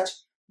love such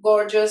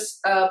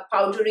gorgeous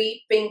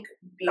powdery pink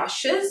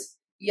blushes.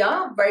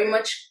 Yeah, very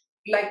much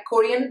like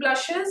Korean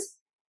blushes.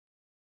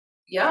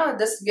 Yeah,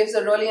 this gives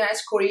a really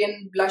nice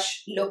Korean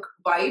blush look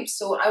vibe.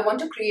 So I want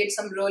to create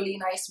some really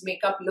nice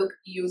makeup look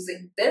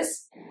using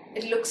this.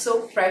 It looks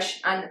so fresh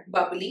and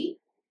bubbly.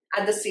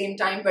 At the same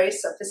time, very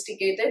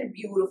sophisticated,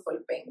 beautiful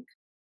pink.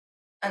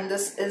 And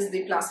this is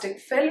the plastic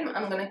film.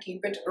 I'm gonna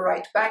keep it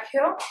right back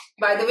here.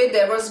 By the way,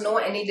 there was no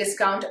any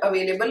discount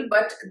available,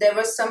 but there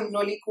was some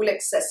really cool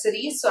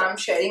accessories, so I'm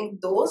sharing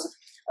those.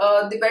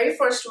 The very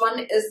first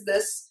one is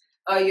this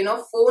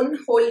phone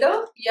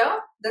holder. Yeah,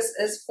 this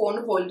is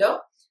phone holder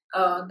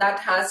that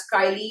has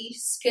Kylie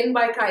Skin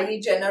by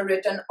Kylie Jenner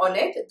written on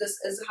it. This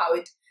is how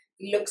it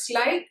looks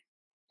like.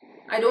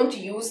 I don't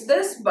use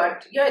this,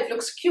 but yeah, it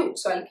looks cute,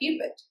 so I'll keep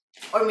it.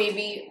 Or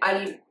maybe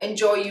I'll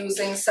enjoy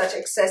using such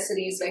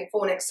accessories like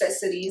phone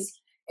accessories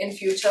in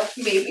future.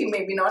 Maybe,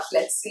 maybe not.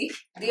 Let's see.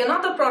 The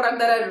another product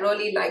that I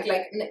really like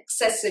an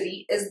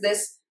accessory, is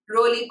this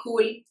really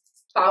cool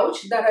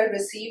pouch that I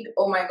received.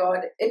 Oh my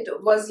god, it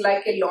was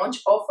like a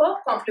launch offer,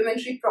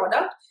 complimentary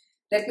product.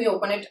 Let me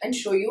open it and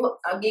show you.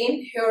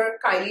 Again, here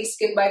Kylie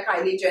Skin by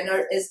Kylie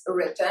Jenner is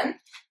written,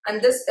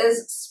 and this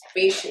is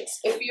spacious.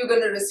 If you're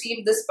going to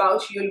receive this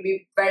pouch, you'll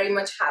be very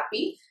much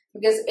happy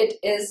because it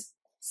is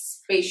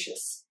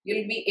spacious.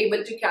 You'll be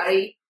able to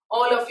carry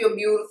all of your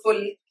beautiful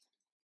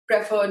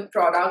preferred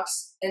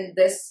products in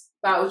this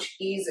pouch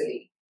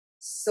easily.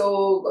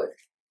 So good.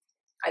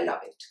 I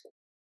love it.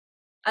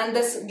 And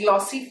this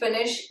glossy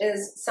finish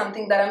is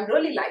something that I'm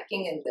really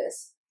liking in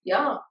this.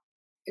 Yeah,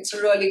 it's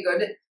really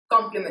good.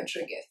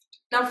 Complimentary gift.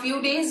 Now, a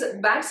few days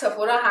back,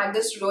 Sephora had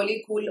this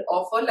really cool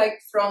offer, like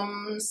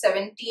from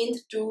 17th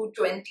to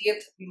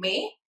 20th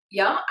May.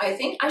 Yeah, I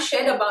think I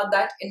shared about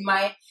that in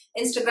my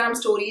Instagram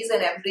stories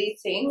and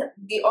everything.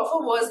 The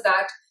offer was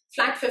that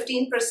flat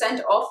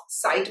 15% off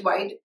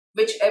site-wide,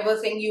 whichever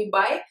thing you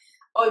buy.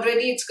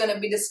 Already it's going to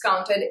be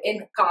discounted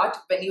in cart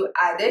when you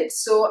add it.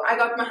 So I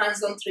got my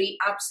hands on 3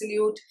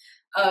 absolute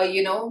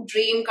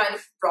dream kind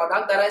of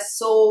product that I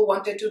so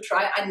wanted to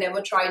try. I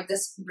never tried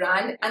this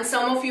brand, and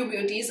some of you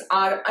beauties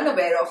are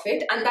unaware of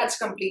it, and that's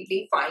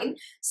completely fine.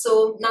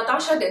 So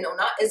Natasha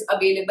Denona is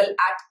available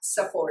at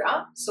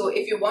Sephora. So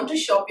if you want to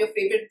shop your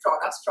favorite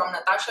products from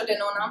Natasha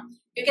Denona,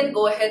 you can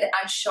go ahead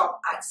and shop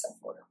at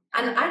Sephora.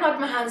 And I got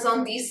my hands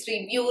on these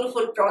 3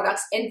 beautiful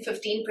products in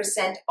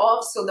 15%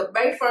 off. So the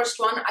very first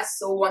one, I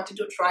so wanted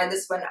to try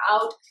this one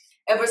out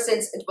ever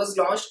since it was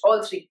launched,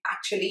 all 3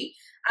 actually.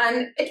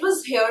 And it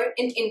was here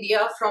in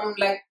India from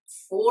like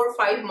 4 or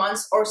 5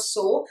 months or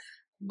so,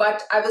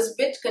 but I was a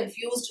bit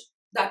confused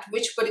that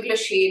which particular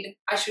shade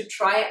I should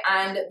try.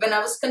 And when I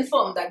was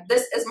confirmed that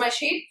this is my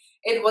shade,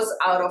 it was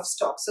out of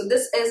stock. So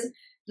this is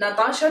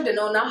Natasha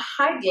Denona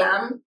High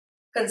Glam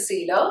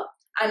Concealer,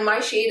 and my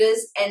shade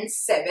is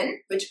N7,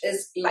 which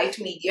is light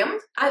medium.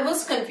 I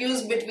was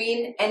confused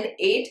between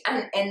N8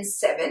 and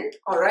N7,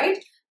 all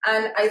right?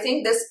 And I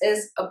think this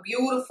is a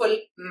beautiful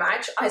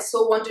match. I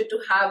so wanted to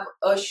have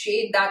a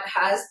shade that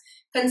has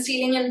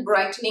concealing and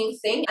brightening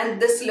thing,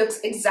 and this looks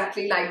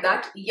exactly like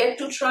that. Yet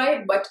to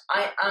try, but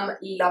I am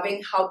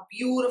loving how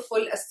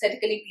beautiful,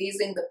 aesthetically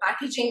pleasing the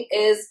packaging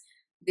is,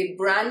 the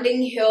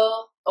branding here,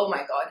 oh my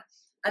god.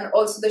 And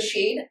also the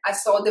shade, I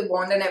saw the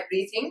bond and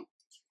everything.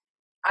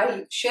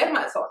 I'll share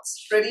my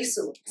thoughts pretty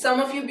soon.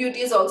 Some of you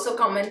beauties also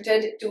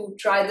commented to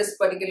try this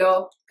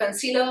particular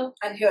concealer,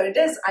 and here it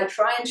is. I'll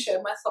try and share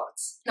my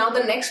thoughts. Now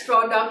the next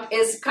product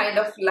is kind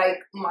of like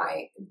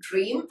my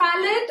dream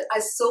palette. I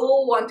so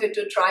wanted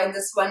to try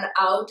this one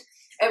out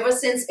ever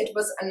since it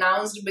was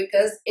announced,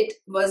 because it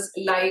was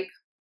like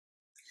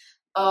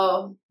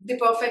the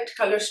perfect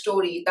color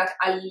story that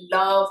I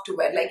love to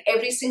wear. Like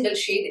every single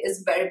shade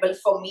is wearable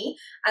for me,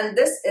 and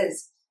this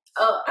is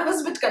I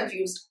was a bit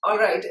confused. All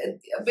right,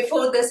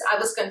 before this I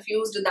was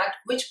confused that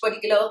which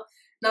particular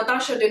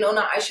Natasha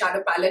Denona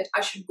eyeshadow palette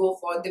I should go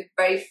for the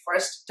very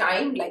first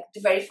time, like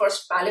the very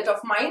first palette of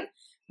mine.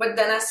 But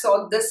then I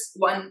saw this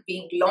one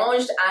being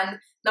launched, and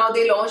now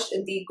they launched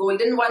the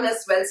golden one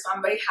as well, so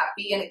I'm very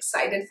happy and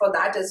excited for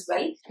that as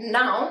well.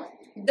 Now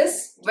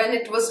this, when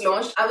it was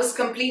launched, I was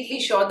completely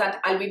sure that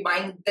I'll be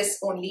buying this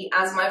only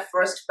as my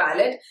first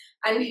palette,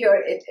 and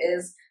here it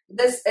is.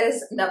 This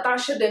is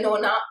Natasha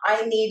Denona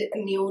I Need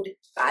Nude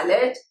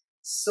palette.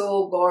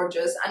 So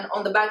gorgeous. And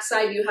on the back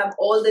side, you have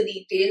all the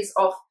details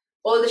of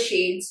all the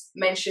shades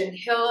mentioned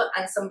here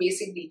and some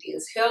basic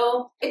details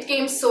here. It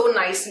came so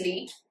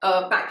nicely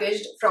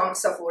packaged from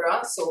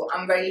Sephora, so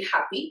I'm very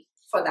happy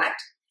for that.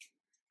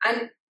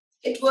 And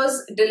it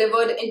was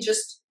delivered in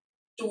just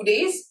 2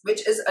 days,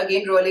 which is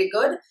again really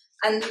good.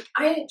 And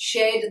I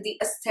shared the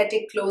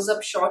aesthetic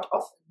close-up shot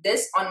of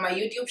this on my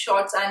YouTube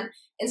shorts and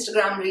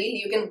Instagram reel.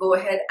 You can go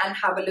ahead and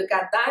have a look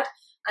at that.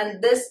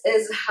 And this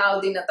is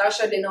how the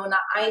Natasha Denona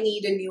I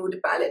Need a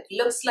Nude palette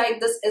looks like.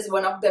 This is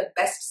one of the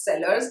best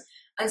sellers,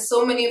 and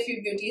so many of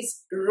you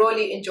beauties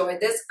really enjoy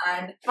this.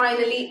 And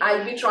finally,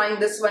 I'll be trying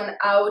this one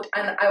out,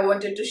 and I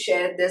wanted to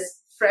share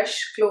this fresh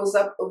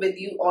close-up with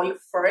you all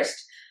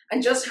first.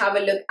 And just have a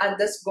look at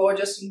this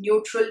gorgeous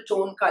neutral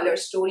tone color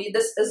story.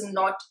 This is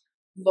not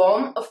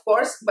warm, of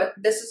course, but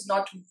this is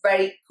not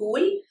very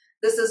cool.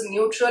 This is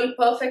neutral,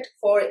 perfect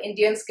for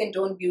Indian skin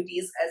tone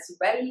beauties as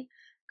well.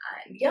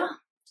 And yeah,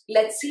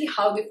 let's see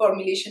how the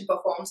formulation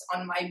performs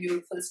on my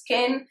beautiful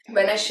skin.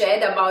 When I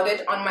shared about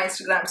it on my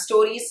Instagram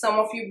stories, some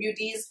of you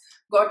beauties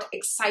got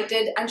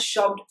excited and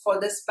shopped for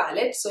this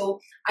palette. So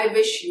I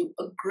wish you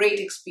a great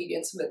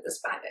experience with this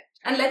palette.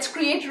 And let's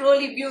create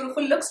really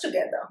beautiful looks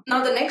together.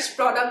 Now the next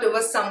product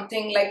was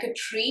something like a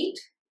treat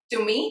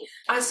to me.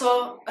 I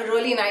saw a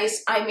really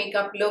nice eye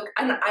makeup look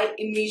and I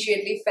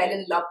immediately fell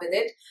in love with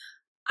it.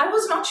 I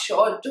was not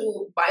sure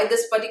to buy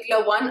this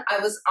particular one. I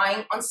was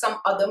eyeing on some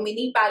other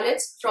mini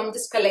palettes from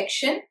this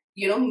collection,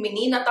 you know,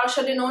 mini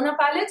Natasha Denona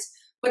palettes.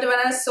 But when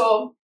I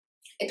saw,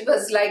 it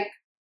was like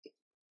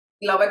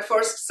love at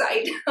first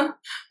sight.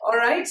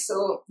 Alright,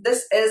 so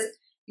this is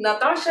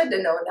Natasha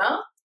Denona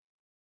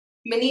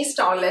Mini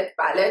Starlet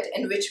palette,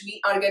 in which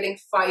we are getting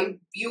 5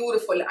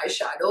 beautiful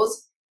eyeshadows.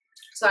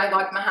 So I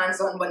got my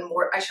hands on one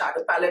more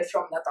eyeshadow palette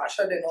from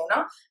Natasha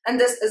Denona, and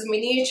this is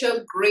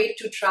miniature, great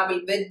to travel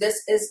with.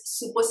 This is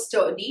super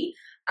sturdy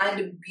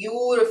and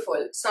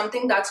beautiful,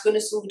 something that's going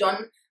to suit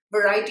on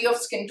variety of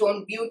skin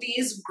tone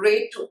beauties,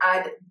 great to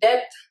add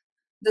depth.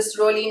 This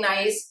really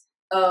nice,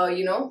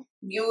 you know,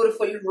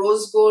 beautiful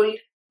rose gold,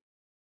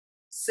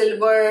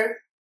 silver,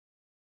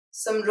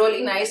 some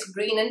really nice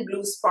green and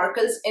blue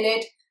sparkles in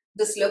it.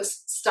 This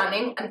looks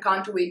stunning and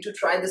can't wait to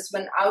try this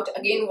one out.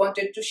 Again,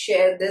 wanted to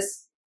share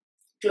this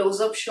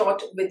close-up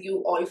shot with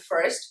you all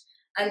first,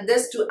 and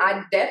this to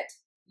add depth.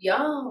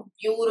 Yeah,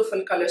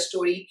 beautiful color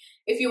story.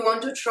 If you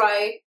want to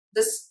try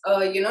this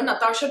you know,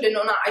 Natasha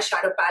Denona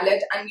eyeshadow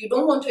palette and you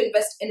don't want to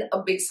invest in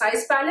a big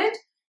size palette,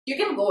 you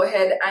can go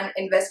ahead and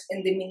invest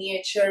in the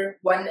miniature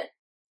one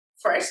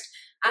first.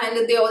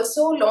 And they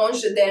also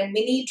launched their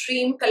mini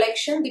dream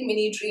collection, the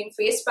mini dream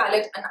face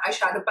palette and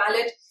eyeshadow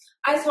palette.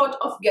 I thought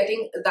of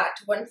getting that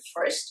one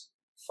first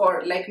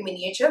for like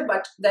miniature,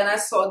 but then I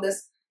saw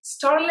this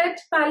Starlet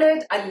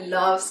palette. I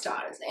love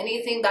stars.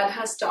 Anything that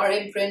has star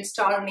imprint,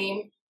 star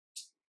name,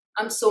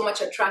 I'm so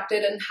much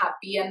attracted and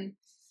happy and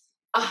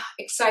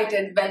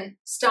excited when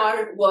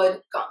star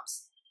word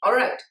comes.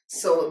 Alright,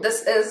 so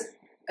this is,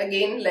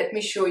 again, let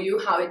me show you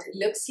how it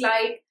looks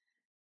like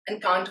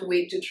and can't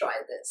wait to try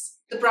this.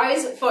 The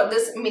price for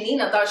this mini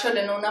Natasha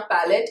Denona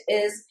palette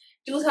is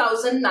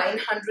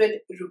 2,900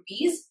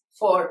 rupees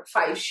for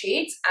 5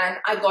 shades, and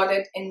I got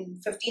it in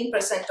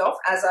 15% off,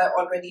 as I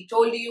already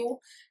told you.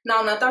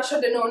 Now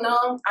Natasha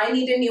Denona I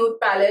Need a Nude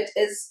palette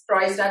is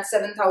priced at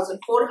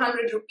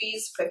 7,400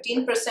 rupees,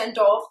 15%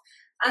 off,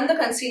 and the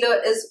concealer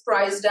is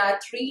priced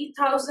at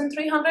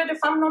 3,300 if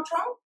I'm not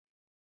wrong.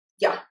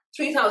 Yeah,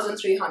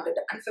 3,300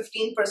 and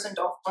 15%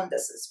 off on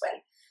this as well.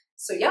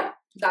 So yeah,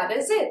 that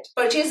is it.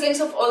 Purchase links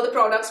of all the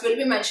products will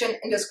be mentioned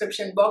in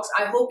description box.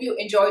 I hope you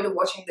enjoyed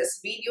watching this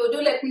video.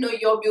 Do let me know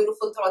your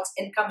beautiful thoughts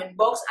in comment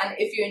box. And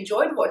if you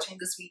enjoyed watching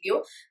this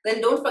video,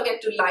 then don't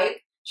forget to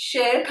like,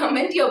 share,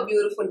 comment your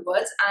beautiful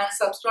words and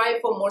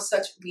subscribe for more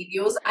such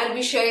videos. I'll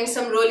be sharing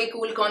some really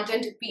cool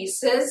content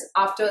pieces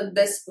after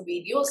this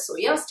video. So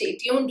yeah, stay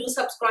tuned, do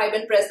subscribe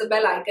and press the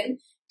bell icon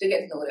to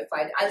get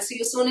notified. I'll see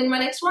you soon in my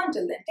next one.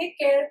 Till then, take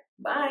care.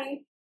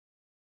 Bye.